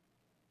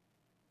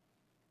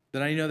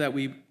 That I know that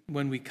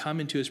when we come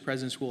into his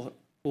presence, we'll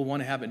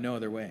want to have it no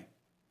other way.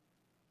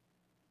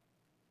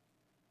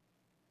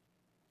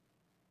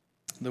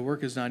 The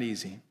work is not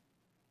easy,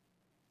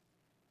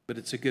 but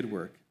it's a good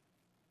work.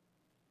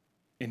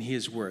 And he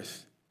is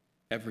worth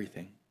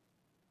everything.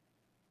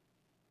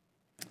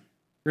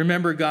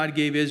 Remember, God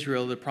gave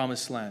Israel the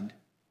promised land,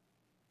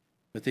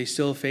 but they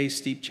still faced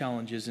steep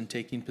challenges in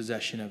taking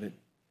possession of it.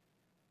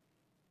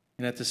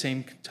 And at the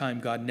same time,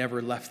 God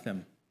never left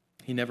them.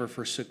 He never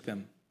forsook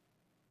them.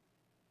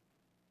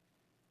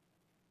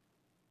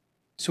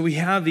 So we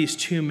have these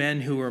two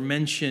men who are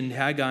mentioned,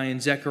 Haggai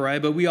and Zechariah,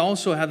 but we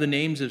also have the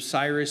names of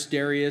Cyrus,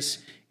 Darius,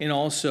 and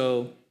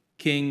also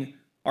King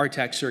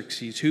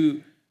Artaxerxes,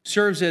 who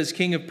serves as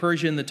king of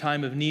Persia in the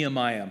time of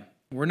Nehemiah.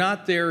 We're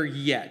not there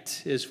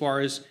yet as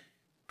far as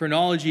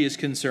chronology is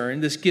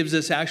concerned. This gives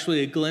us actually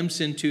a glimpse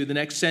into the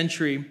next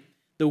century,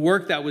 the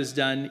work that was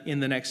done in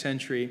the next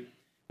century.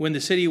 when the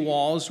city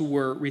walls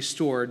were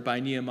restored by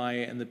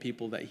Nehemiah and the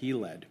people that he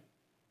led.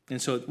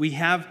 And so we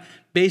have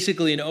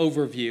basically an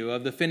overview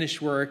of the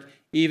finished work,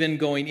 even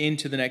going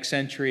into the next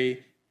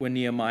century when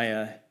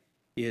Nehemiah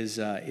is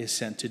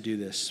sent to do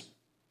this.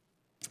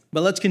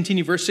 But let's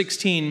continue. Verse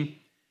 16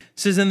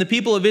 says, "And the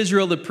people of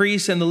Israel, the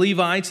priests and the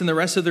Levites and the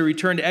rest of the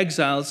returned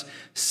exiles,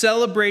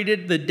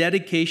 celebrated the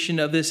dedication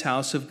of this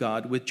house of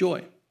God with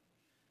joy.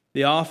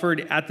 They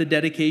offered at the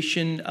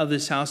dedication of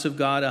this house of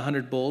God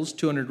 100 bulls,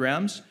 200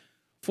 rams,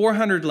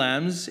 400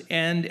 lambs,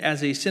 and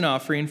as a sin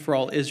offering for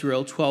all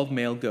Israel, 12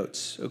 male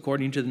goats,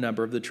 according to the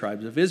number of the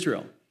tribes of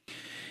Israel.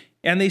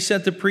 And they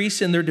set the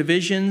priests in their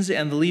divisions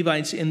and the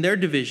Levites in their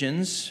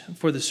divisions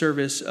for the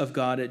service of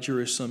God at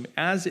Jerusalem,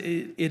 as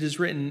it is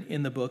written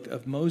in the book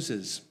of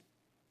Moses."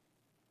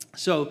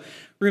 So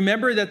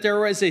remember that there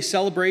was a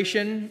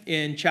celebration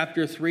in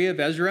chapter 3 of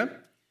Ezra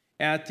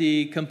at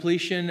the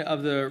completion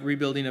of the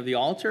rebuilding of the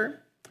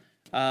altar.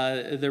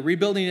 The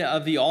rebuilding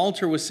of the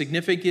altar was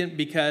significant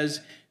because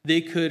they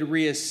could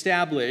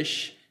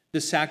reestablish the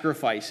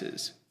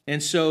sacrifices.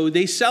 And so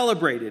they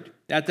celebrated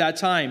at that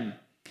time.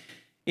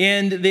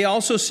 And they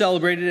also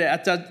celebrated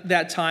at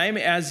that time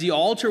as the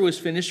altar was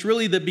finished,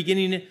 really the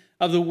beginning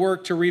of the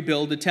work to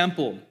rebuild the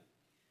temple.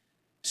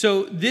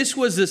 So this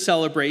was the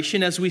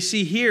celebration, as we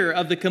see here,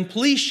 of the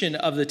completion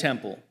of the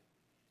temple,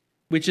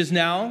 which is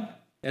now,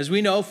 as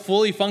we know,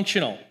 fully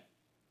functional.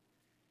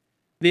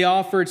 They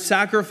offered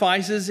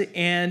sacrifices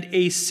and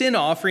a sin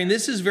offering.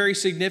 This is very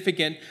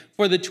significant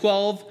for the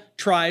 12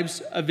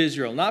 tribes of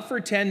Israel. Not for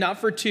 10, not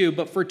for 2,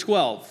 but for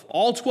 12.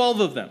 All 12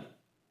 of them.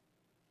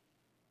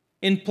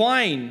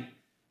 Implying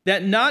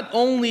that not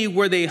only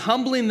were they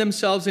humbling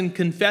themselves and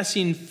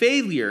confessing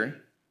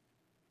failure,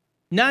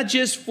 not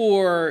just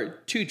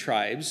for 2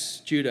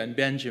 tribes, Judah and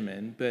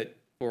Benjamin, but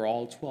for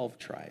all 12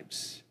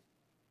 tribes.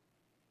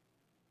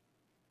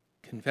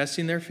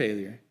 Confessing their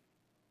failure,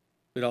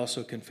 but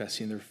also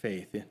confessing their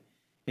faith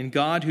in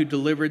God who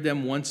delivered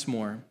them once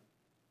more.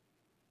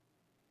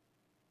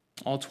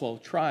 All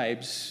 12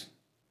 tribes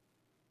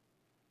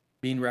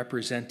being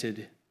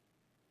represented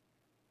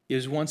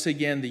is once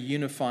again the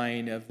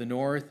unifying of the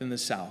north and the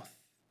south,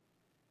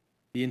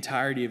 the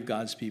entirety of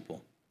God's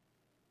people.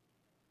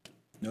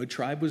 No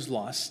tribe was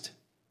lost.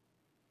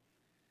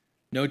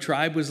 No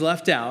tribe was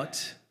left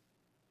out.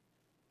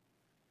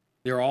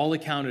 They're all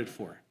accounted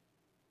for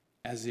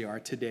as they are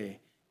today.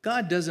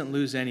 God doesn't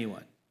lose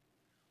anyone.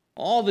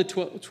 All the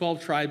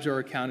 12 tribes are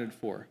accounted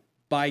for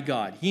by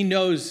God. He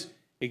knows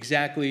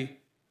exactly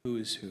who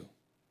is who.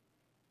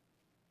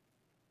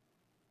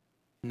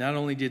 Not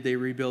only did they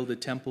rebuild the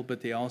temple,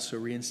 but they also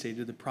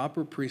reinstated the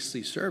proper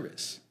priestly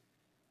service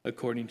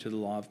according to the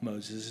law of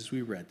Moses, as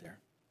we read there.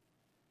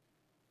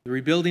 The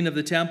rebuilding of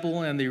the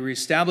temple and the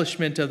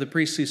reestablishment of the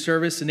priestly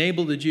service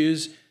enabled the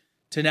Jews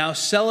to now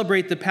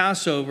celebrate the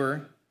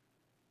Passover,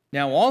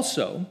 now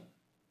also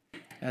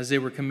as they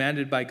were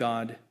commanded by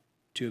God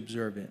to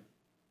observe it.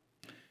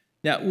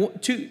 Now,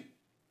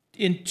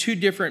 in 2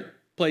 different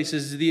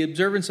places, the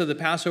observance of the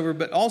Passover,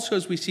 but also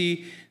as we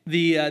see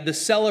the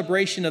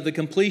celebration of the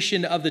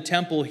completion of the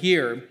temple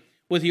here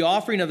with the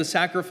offering of the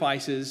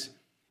sacrifices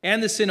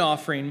and the sin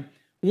offering.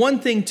 One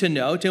thing to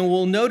note, and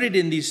we'll note it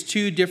in these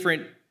 2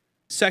 different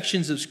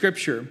sections of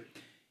Scripture.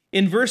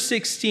 In verse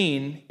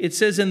 16, it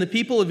says, "And the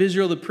people of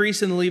Israel, the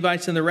priests and the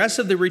Levites, and the rest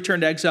of the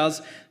returned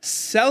exiles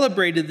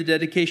celebrated the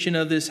dedication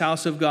of this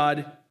house of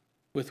God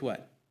with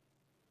what?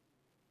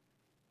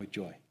 With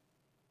joy."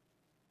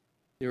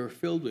 They were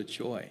filled with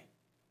joy.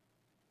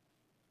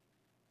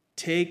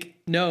 Take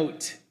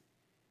note.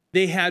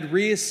 They had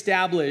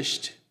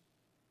reestablished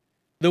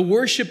the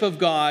worship of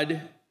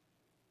God,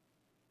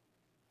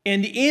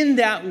 and in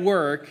that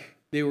work,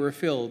 they were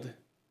filled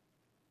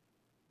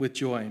with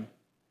joy.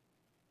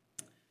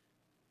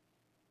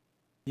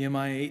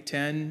 Nehemiah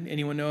 8:10,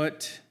 anyone know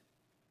it?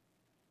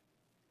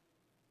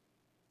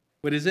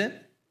 What is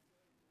it?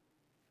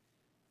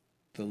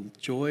 The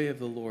joy of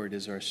the Lord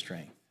is our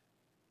strength.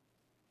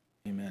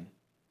 Amen.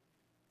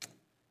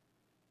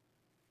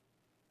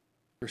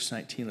 Verse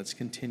 19, let's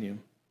continue.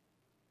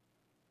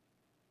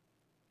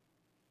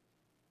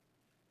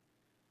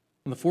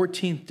 On the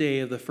 14th day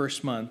of the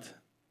first month,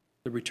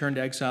 the returned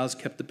exiles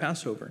kept the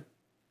Passover.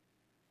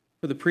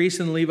 For the priests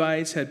and the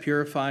Levites had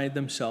purified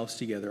themselves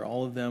together.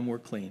 All of them were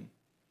clean.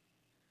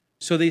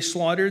 So they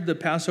slaughtered the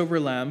Passover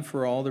lamb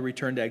for all the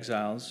returned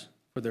exiles,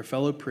 for their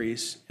fellow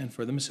priests, and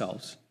for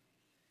themselves.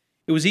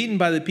 It was eaten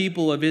by the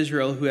people of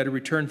Israel who had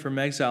returned from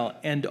exile,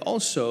 and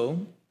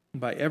also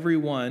by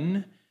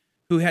everyone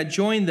who had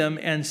joined them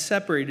and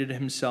separated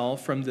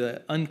himself from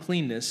the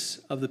uncleanness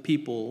of the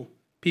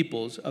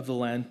peoples of the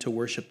land to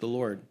worship the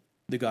Lord,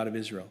 the God of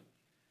Israel.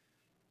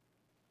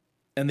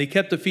 And they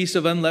kept the feast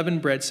of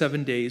unleavened bread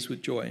 7 days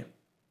with joy,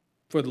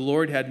 for the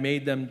Lord had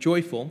made them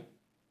joyful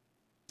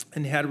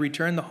and had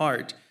returned the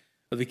heart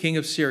of the king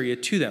of Syria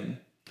to them,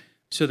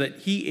 so that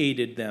he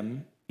aided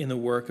them in the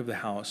work of the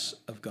house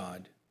of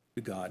God,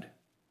 the God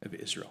of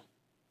Israel.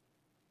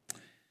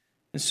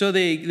 And so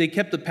they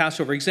kept the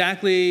Passover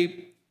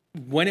exactly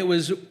when it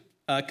was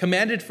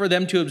commanded for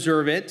them to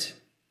observe it.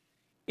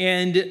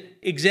 and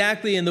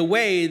exactly in the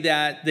way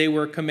that they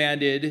were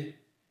commanded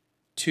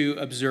to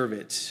observe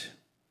it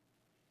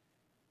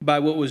by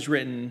what was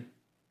written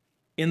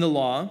in the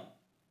law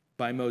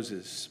by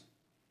Moses.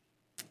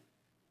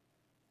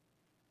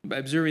 By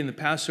observing the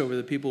Passover,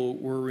 the people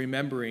were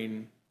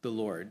remembering the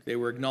Lord. They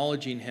were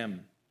acknowledging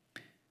him.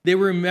 They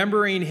were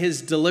remembering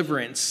his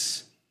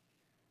deliverance.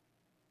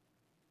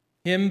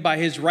 Him by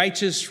his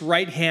righteous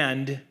right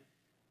hand,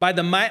 by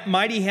the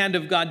mighty hand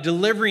of God,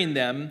 delivering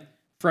them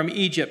from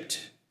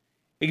Egypt.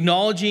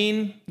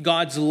 Acknowledging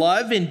God's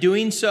love in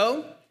doing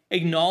so,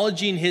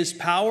 acknowledging his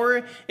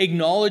power,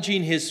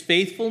 acknowledging his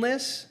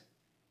faithfulness.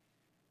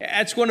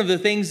 That's one of the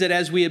things that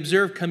as we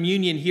observe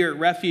communion here at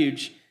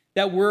Refuge,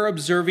 that we're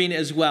observing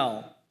as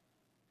well.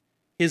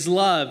 His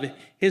love,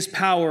 his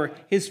power,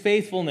 his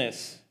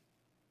faithfulness.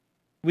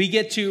 We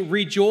get to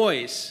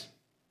rejoice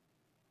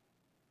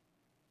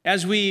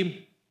as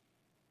we,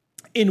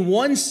 in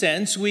one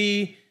sense,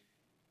 we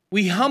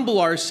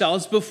humble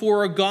ourselves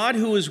before a God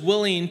who is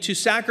willing to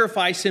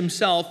sacrifice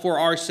himself for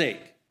our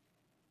sake.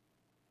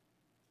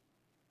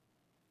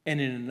 And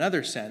in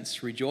another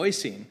sense,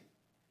 rejoicing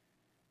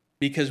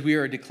because we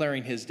are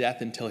declaring his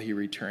death until he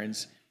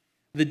returns.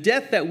 The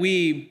death that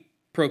we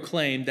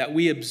proclaim, that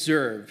we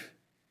observe,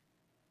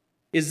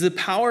 is the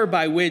power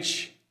by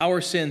which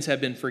our sins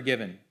have been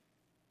forgiven,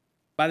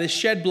 by the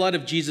shed blood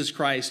of Jesus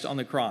Christ on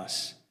the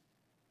cross.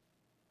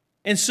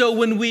 And so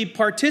when we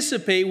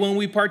participate, when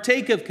we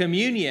partake of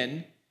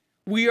communion,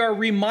 we are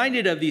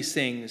reminded of these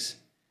things.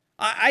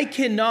 I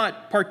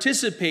cannot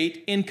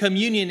participate in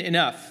communion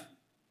enough.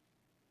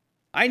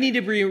 I need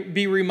to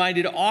be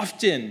reminded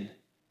often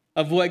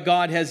of what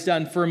God has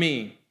done for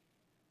me,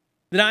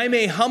 that I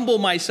may humble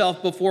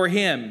myself before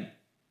him,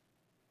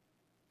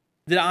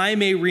 that I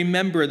may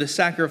remember the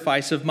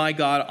sacrifice of my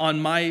God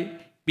on my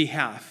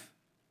behalf.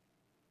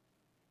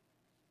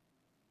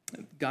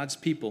 God's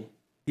people,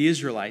 the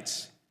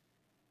Israelites,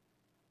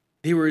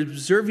 they were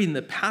observing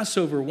the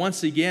Passover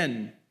once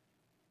again,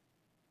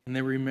 and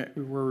they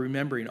were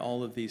remembering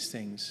all of these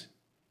things: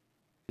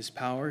 his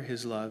power,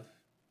 his love,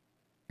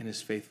 and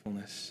his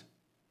faithfulness.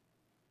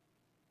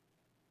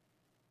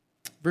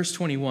 Verse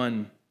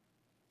 21,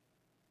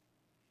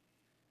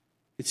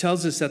 it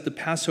tells us that the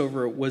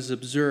Passover was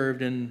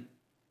observed and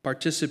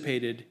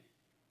participated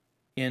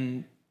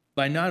in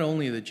by not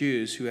only the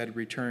Jews who had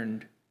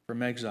returned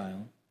from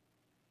exile.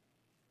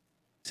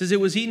 It says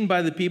it was eaten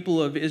by the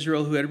people of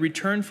Israel who had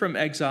returned from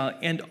exile,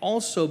 and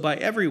also by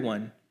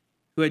everyone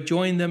who had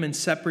joined them and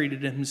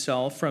separated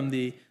himself from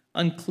the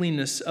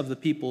uncleanness of the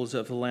peoples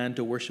of the land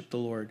to worship the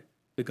Lord,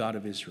 the God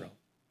of Israel.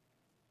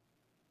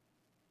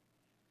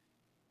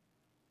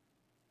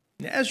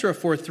 In Ezra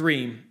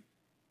 4:3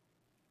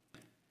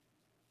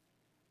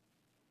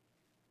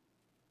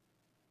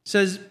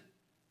 says,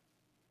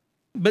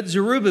 "But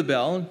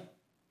Zerubbabel,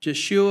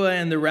 Jeshua,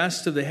 and the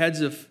rest of the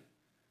heads of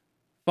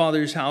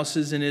fathers'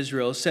 houses in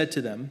Israel said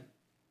to them,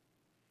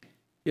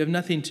 'You have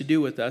nothing to do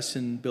with us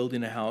in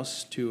building a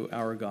house to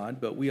our God,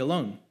 but we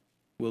alone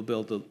will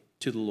build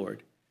to the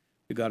Lord,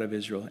 the God of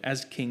Israel,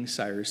 as King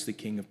Cyrus, the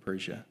king of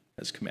Persia,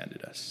 has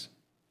commanded us.'"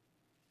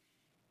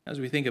 As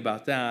we think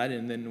about that,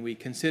 and then we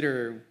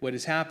consider what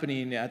is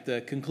happening at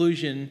the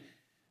conclusion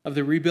of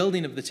the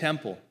rebuilding of the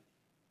temple,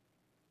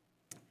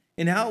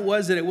 and how it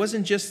was that it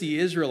wasn't just the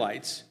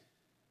Israelites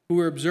who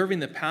were observing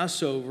the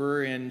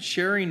Passover and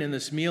sharing in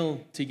this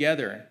meal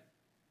together,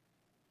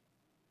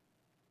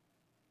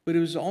 but it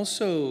was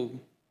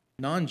also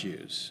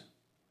non-Jews.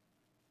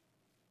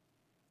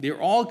 They're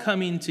all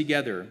coming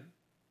together.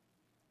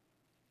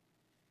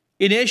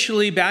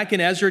 Initially, back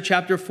in Ezra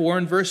chapter 4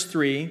 and verse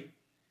 3,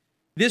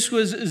 this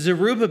was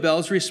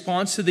Zerubbabel's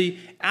response to the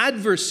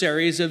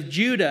adversaries of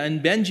Judah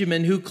and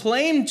Benjamin who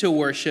claimed to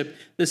worship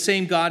the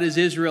same God as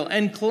Israel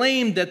and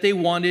claimed that they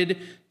wanted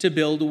to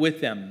build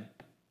with them.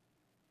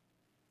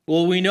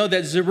 Well, we know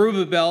that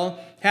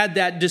Zerubbabel had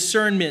that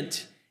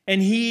discernment,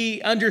 and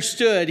he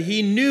understood,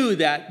 he knew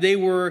that they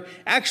were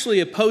actually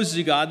opposed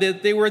to God,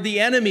 that they were the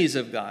enemies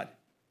of God.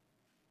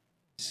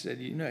 He said,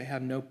 "You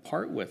have no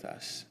part with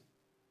us."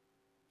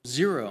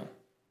 Zero.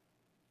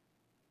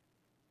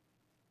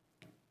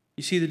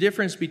 You see, the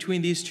difference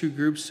between these two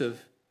groups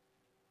of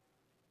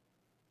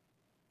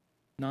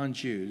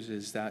non-Jews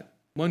is that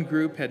one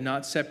group had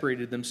not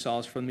separated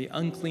themselves from the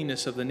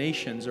uncleanness of the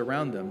nations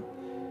around them.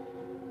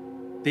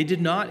 They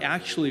did not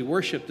actually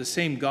worship the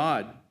same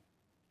God.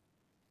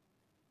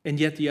 And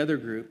yet the other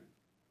group,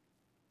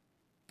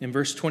 in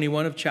verse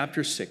 21 of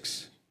chapter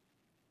 6,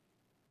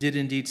 did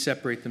indeed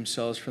separate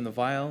themselves from the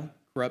vile,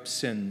 corrupt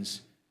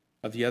sins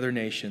of the other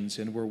nations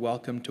and were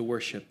welcome to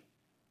worship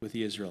with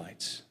the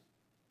Israelites.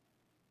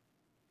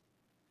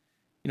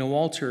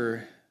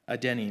 Walter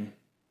Denning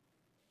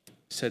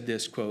said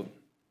this, quote,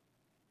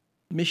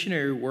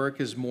 "Missionary work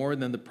is more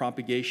than the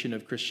propagation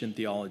of Christian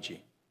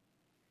theology.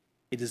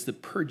 It is the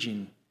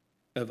purging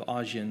of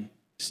Asian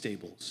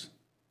stables."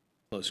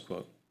 Close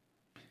quote.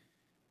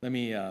 Let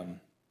me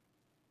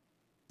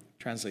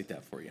translate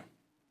that for you.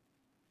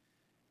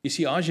 You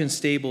see, Asian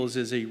stables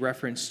is a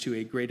reference to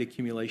a great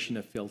accumulation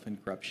of filth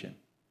and corruption.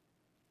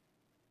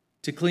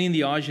 To clean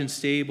the Augean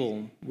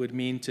stable would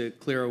mean to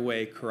clear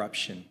away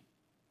corruption.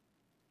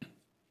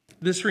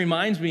 This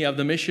reminds me of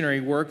the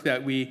missionary work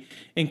that we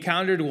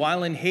encountered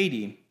while in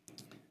Haiti,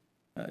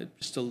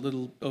 just a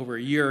little over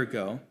a year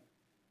ago,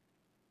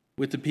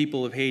 with the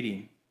people of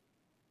Haiti.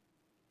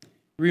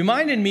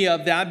 Reminded me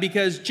of that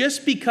because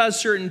just because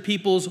certain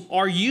peoples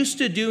are used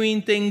to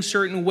doing things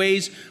certain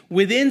ways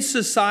within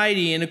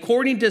society and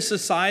according to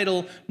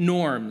societal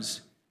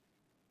norms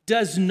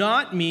does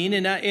not mean,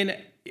 and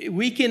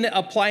we can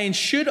apply and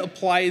should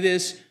apply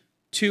this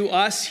to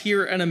us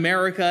here in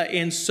America,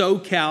 in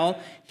SoCal,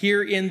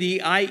 here in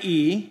the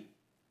IE.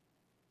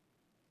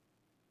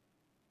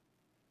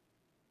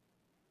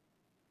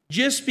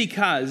 Just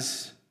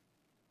because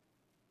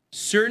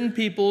certain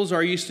peoples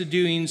are used to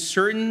doing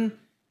certain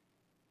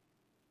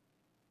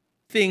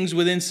things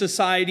within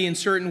society in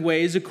certain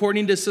ways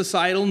according to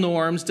societal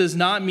norms does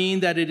not mean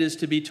that it is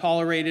to be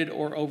tolerated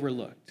or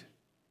overlooked.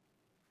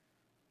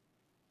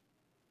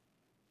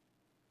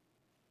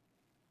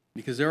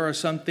 Because there are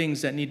some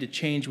things that need to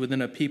change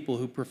within a people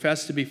who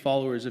profess to be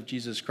followers of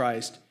Jesus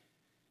Christ,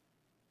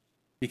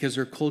 because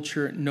their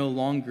culture no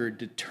longer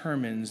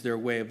determines their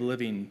way of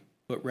living,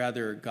 but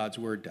rather God's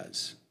word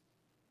does.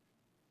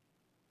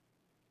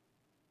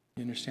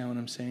 You understand what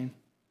I'm saying?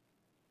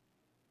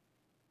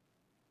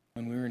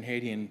 When we were in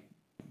Haiti and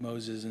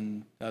Moses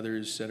and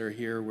others that are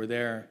here were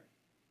there,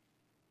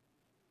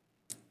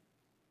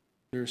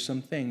 there are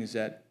some things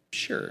that,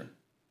 sure,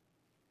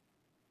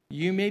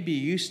 you may be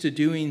used to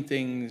doing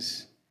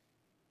things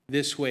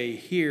this way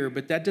here,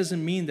 but that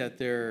doesn't mean that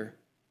they're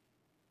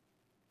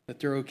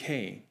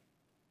okay,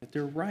 that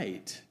they're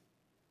right.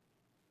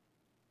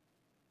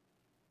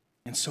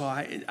 And so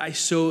I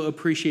so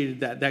appreciated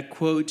that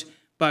quote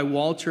by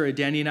Walter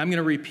Adeni, and I'm going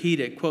to repeat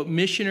it. Quote,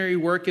 missionary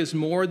work is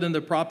more than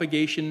the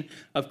propagation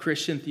of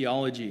Christian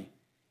theology.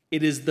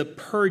 It is the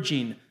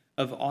purging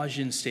of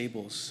Augean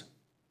stables.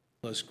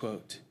 Close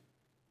quote.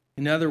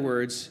 In other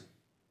words,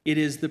 it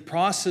is the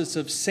process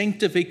of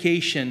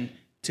sanctification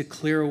to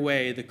clear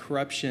away the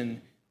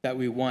corruption that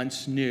we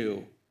once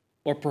knew,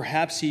 or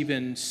perhaps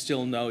even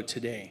still know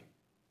today.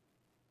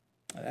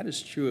 Now, that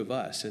is true of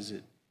us, as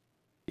it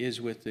is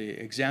with the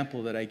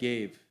example that I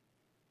gave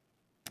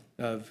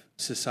of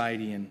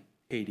society in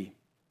Haiti.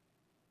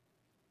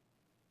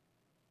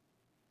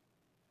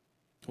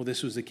 Well,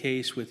 this was the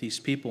case with these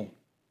people.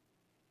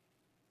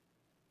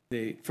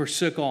 They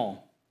forsook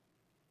all.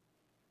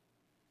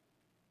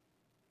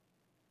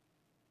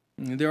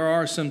 There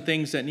are some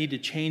things that need to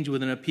change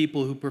within a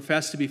people who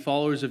profess to be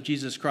followers of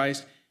Jesus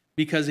Christ,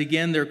 because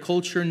again, their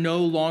culture no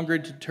longer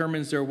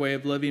determines their way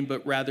of living,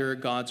 but rather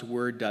God's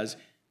word does.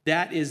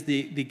 That is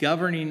the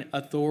governing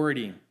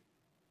authority.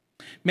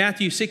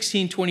 Matthew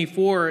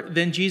 16:24,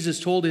 then Jesus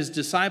told his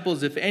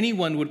disciples, if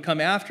anyone would come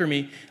after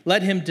me,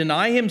 let him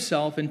deny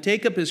himself and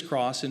take up his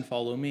cross and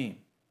follow me.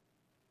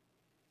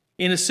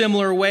 In a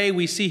similar way,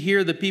 we see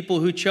here the people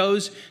who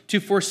chose to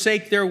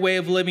forsake their way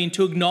of living,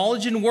 to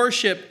acknowledge and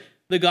worship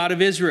the God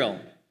of Israel,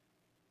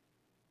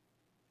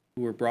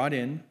 who were brought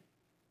in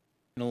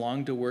and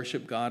along to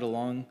worship God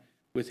along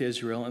with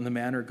Israel in the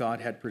manner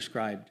God had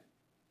prescribed.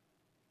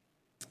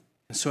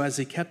 And so as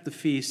they kept the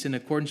feast in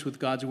accordance with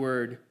God's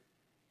word,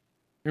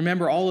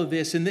 remember all of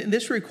this, and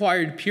this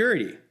required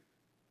purity.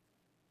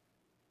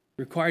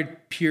 Required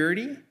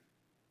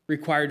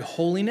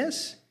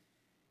holiness.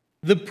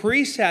 The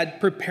priests had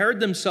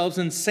prepared themselves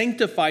and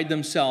sanctified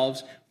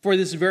themselves for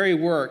this very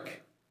work.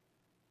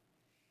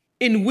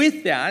 And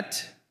with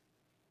that,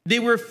 they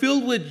were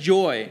filled with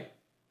joy.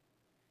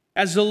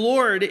 As the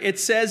Lord, it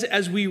says,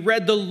 as we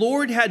read, the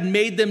Lord had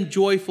made them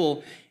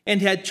joyful and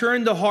had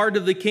turned the heart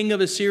of the king of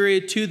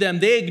Assyria to them.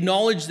 They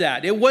acknowledged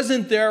that. It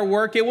wasn't their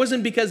work. It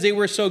wasn't because they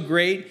were so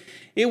great.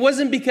 It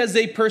wasn't because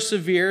they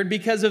persevered,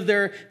 because of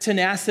their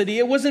tenacity.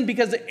 It wasn't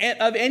because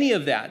of any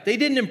of that. They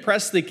didn't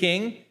impress the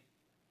king.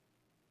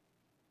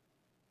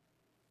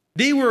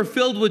 They were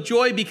filled with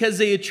joy because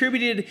they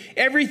attributed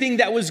everything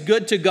that was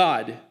good to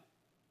God.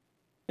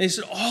 They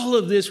said, all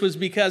of this was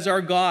because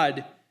our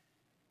God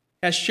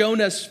has shown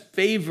us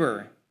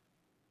favor.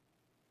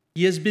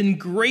 He has been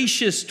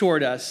gracious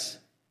toward us.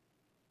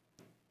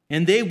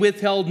 And they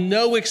withheld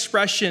no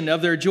expression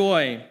of their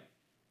joy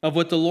of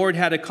what the Lord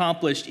had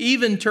accomplished,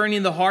 even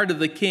turning the heart of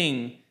the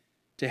king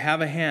to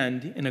have a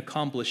hand in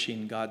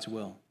accomplishing God's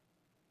will.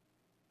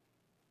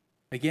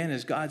 Again,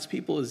 as God's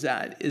people, is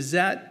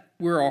that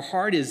where our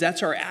heart is?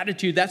 That's our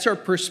attitude. That's our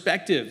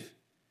perspective.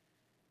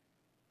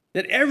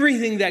 That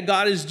everything that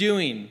God is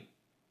doing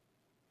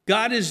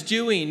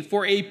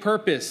for a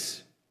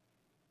purpose.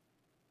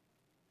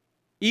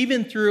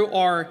 Even through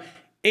our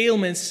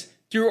ailments,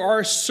 through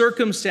our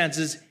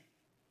circumstances,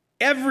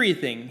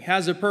 everything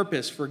has a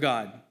purpose for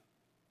God.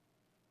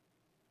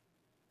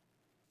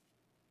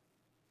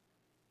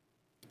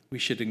 We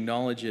should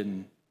acknowledge it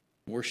and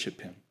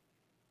worship him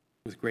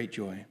with great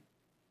joy.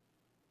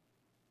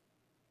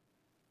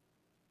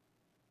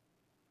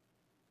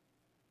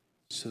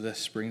 So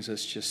this brings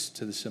us just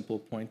to the simple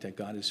point that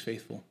God is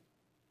faithful.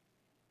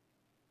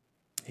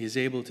 He is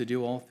able to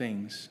do all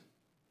things.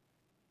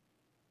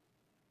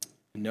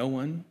 No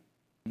one,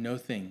 no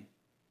thing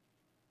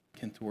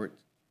can thwart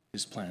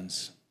his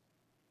plans.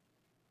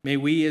 May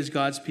we as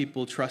God's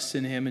people trust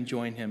in him and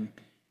join him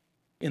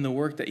in the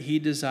work that he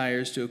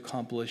desires to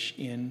accomplish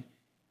in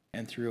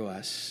and through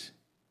us.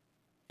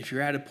 If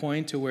you're at a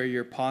point to where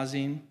you're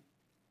pausing,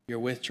 you're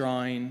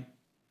withdrawing,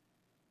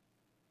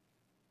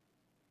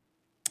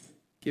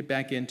 get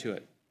back into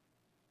it.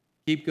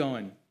 Keep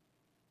going.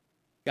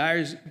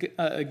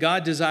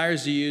 God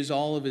desires to use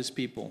all of his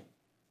people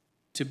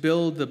to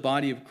build the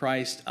body of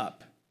Christ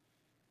up,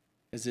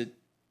 as it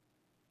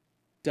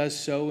does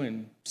so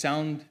in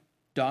sound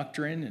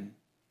doctrine and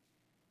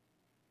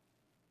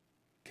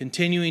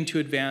continuing to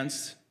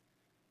advance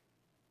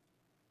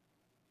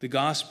the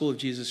gospel of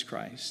Jesus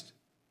Christ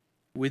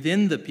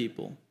within the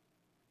people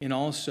and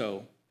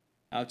also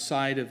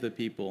outside of the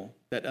people,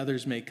 that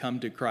others may come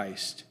to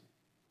Christ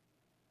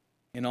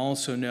and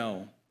also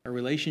know a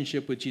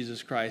relationship with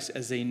Jesus Christ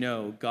as they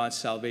know God's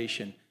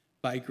salvation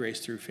by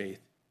grace through faith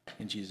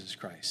in Jesus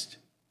Christ.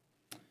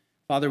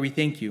 Father, we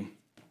thank you,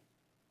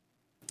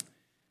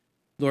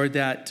 Lord,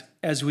 that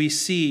as we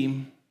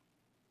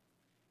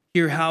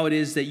hear how it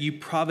is that you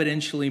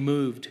providentially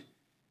moved.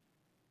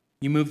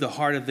 You moved the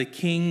heart of the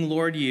king,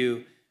 Lord.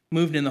 You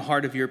moved in the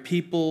heart of your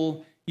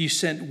people. You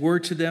sent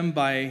word to them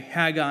by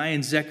Haggai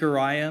and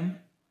Zechariah.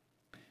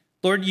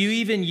 Lord, you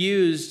even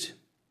used,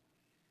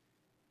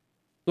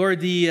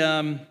 Lord,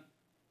 the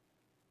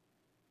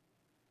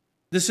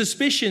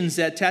suspicions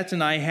that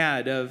Tattenai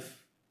had of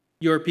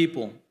your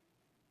people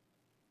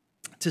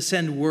to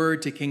send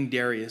word to King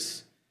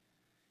Darius,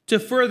 to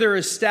further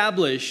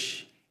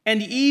establish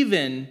and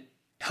even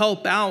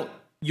help out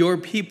your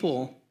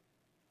people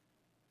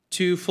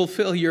to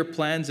fulfill your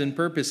plans and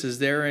purposes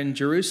there in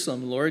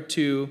Jerusalem, Lord,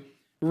 to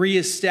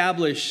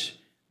reestablish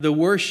the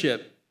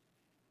worship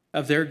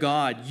of their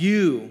God,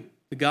 you,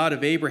 the God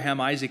of Abraham,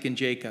 Isaac, and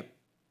Jacob.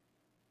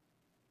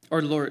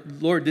 Or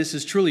Lord, this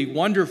is truly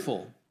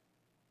wonderful.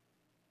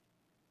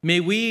 May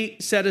we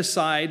set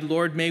aside,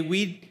 Lord, may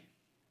we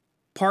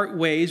part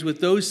ways with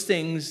those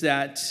things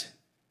that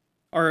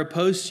are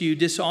opposed to you,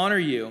 dishonor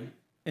you,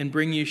 and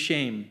bring you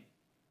shame.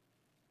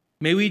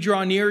 May we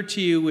draw near to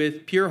you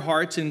with pure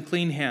hearts and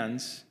clean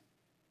hands.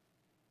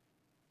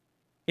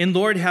 And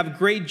Lord, have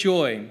great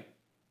joy,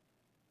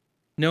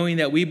 knowing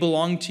that we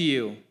belong to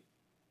you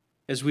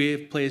as we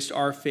have placed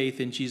our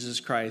faith in Jesus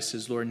Christ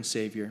as Lord and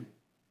Savior.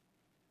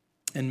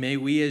 And may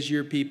we as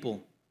your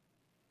people,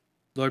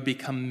 Lord,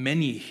 become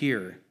many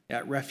here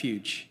at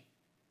Refuge,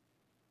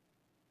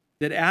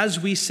 that as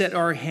we set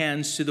our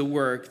hands to the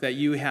work that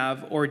you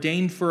have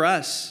ordained for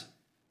us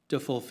to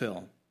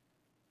fulfill,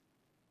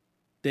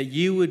 that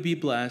you would be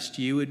blessed,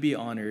 you would be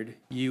honored,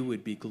 you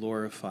would be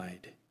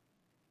glorified.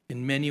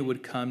 And many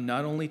would come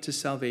not only to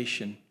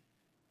salvation,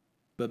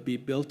 but be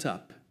built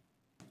up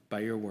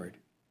by your word.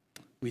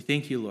 We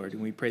thank you, Lord,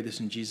 and we pray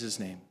this in Jesus'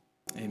 name.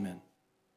 Amen.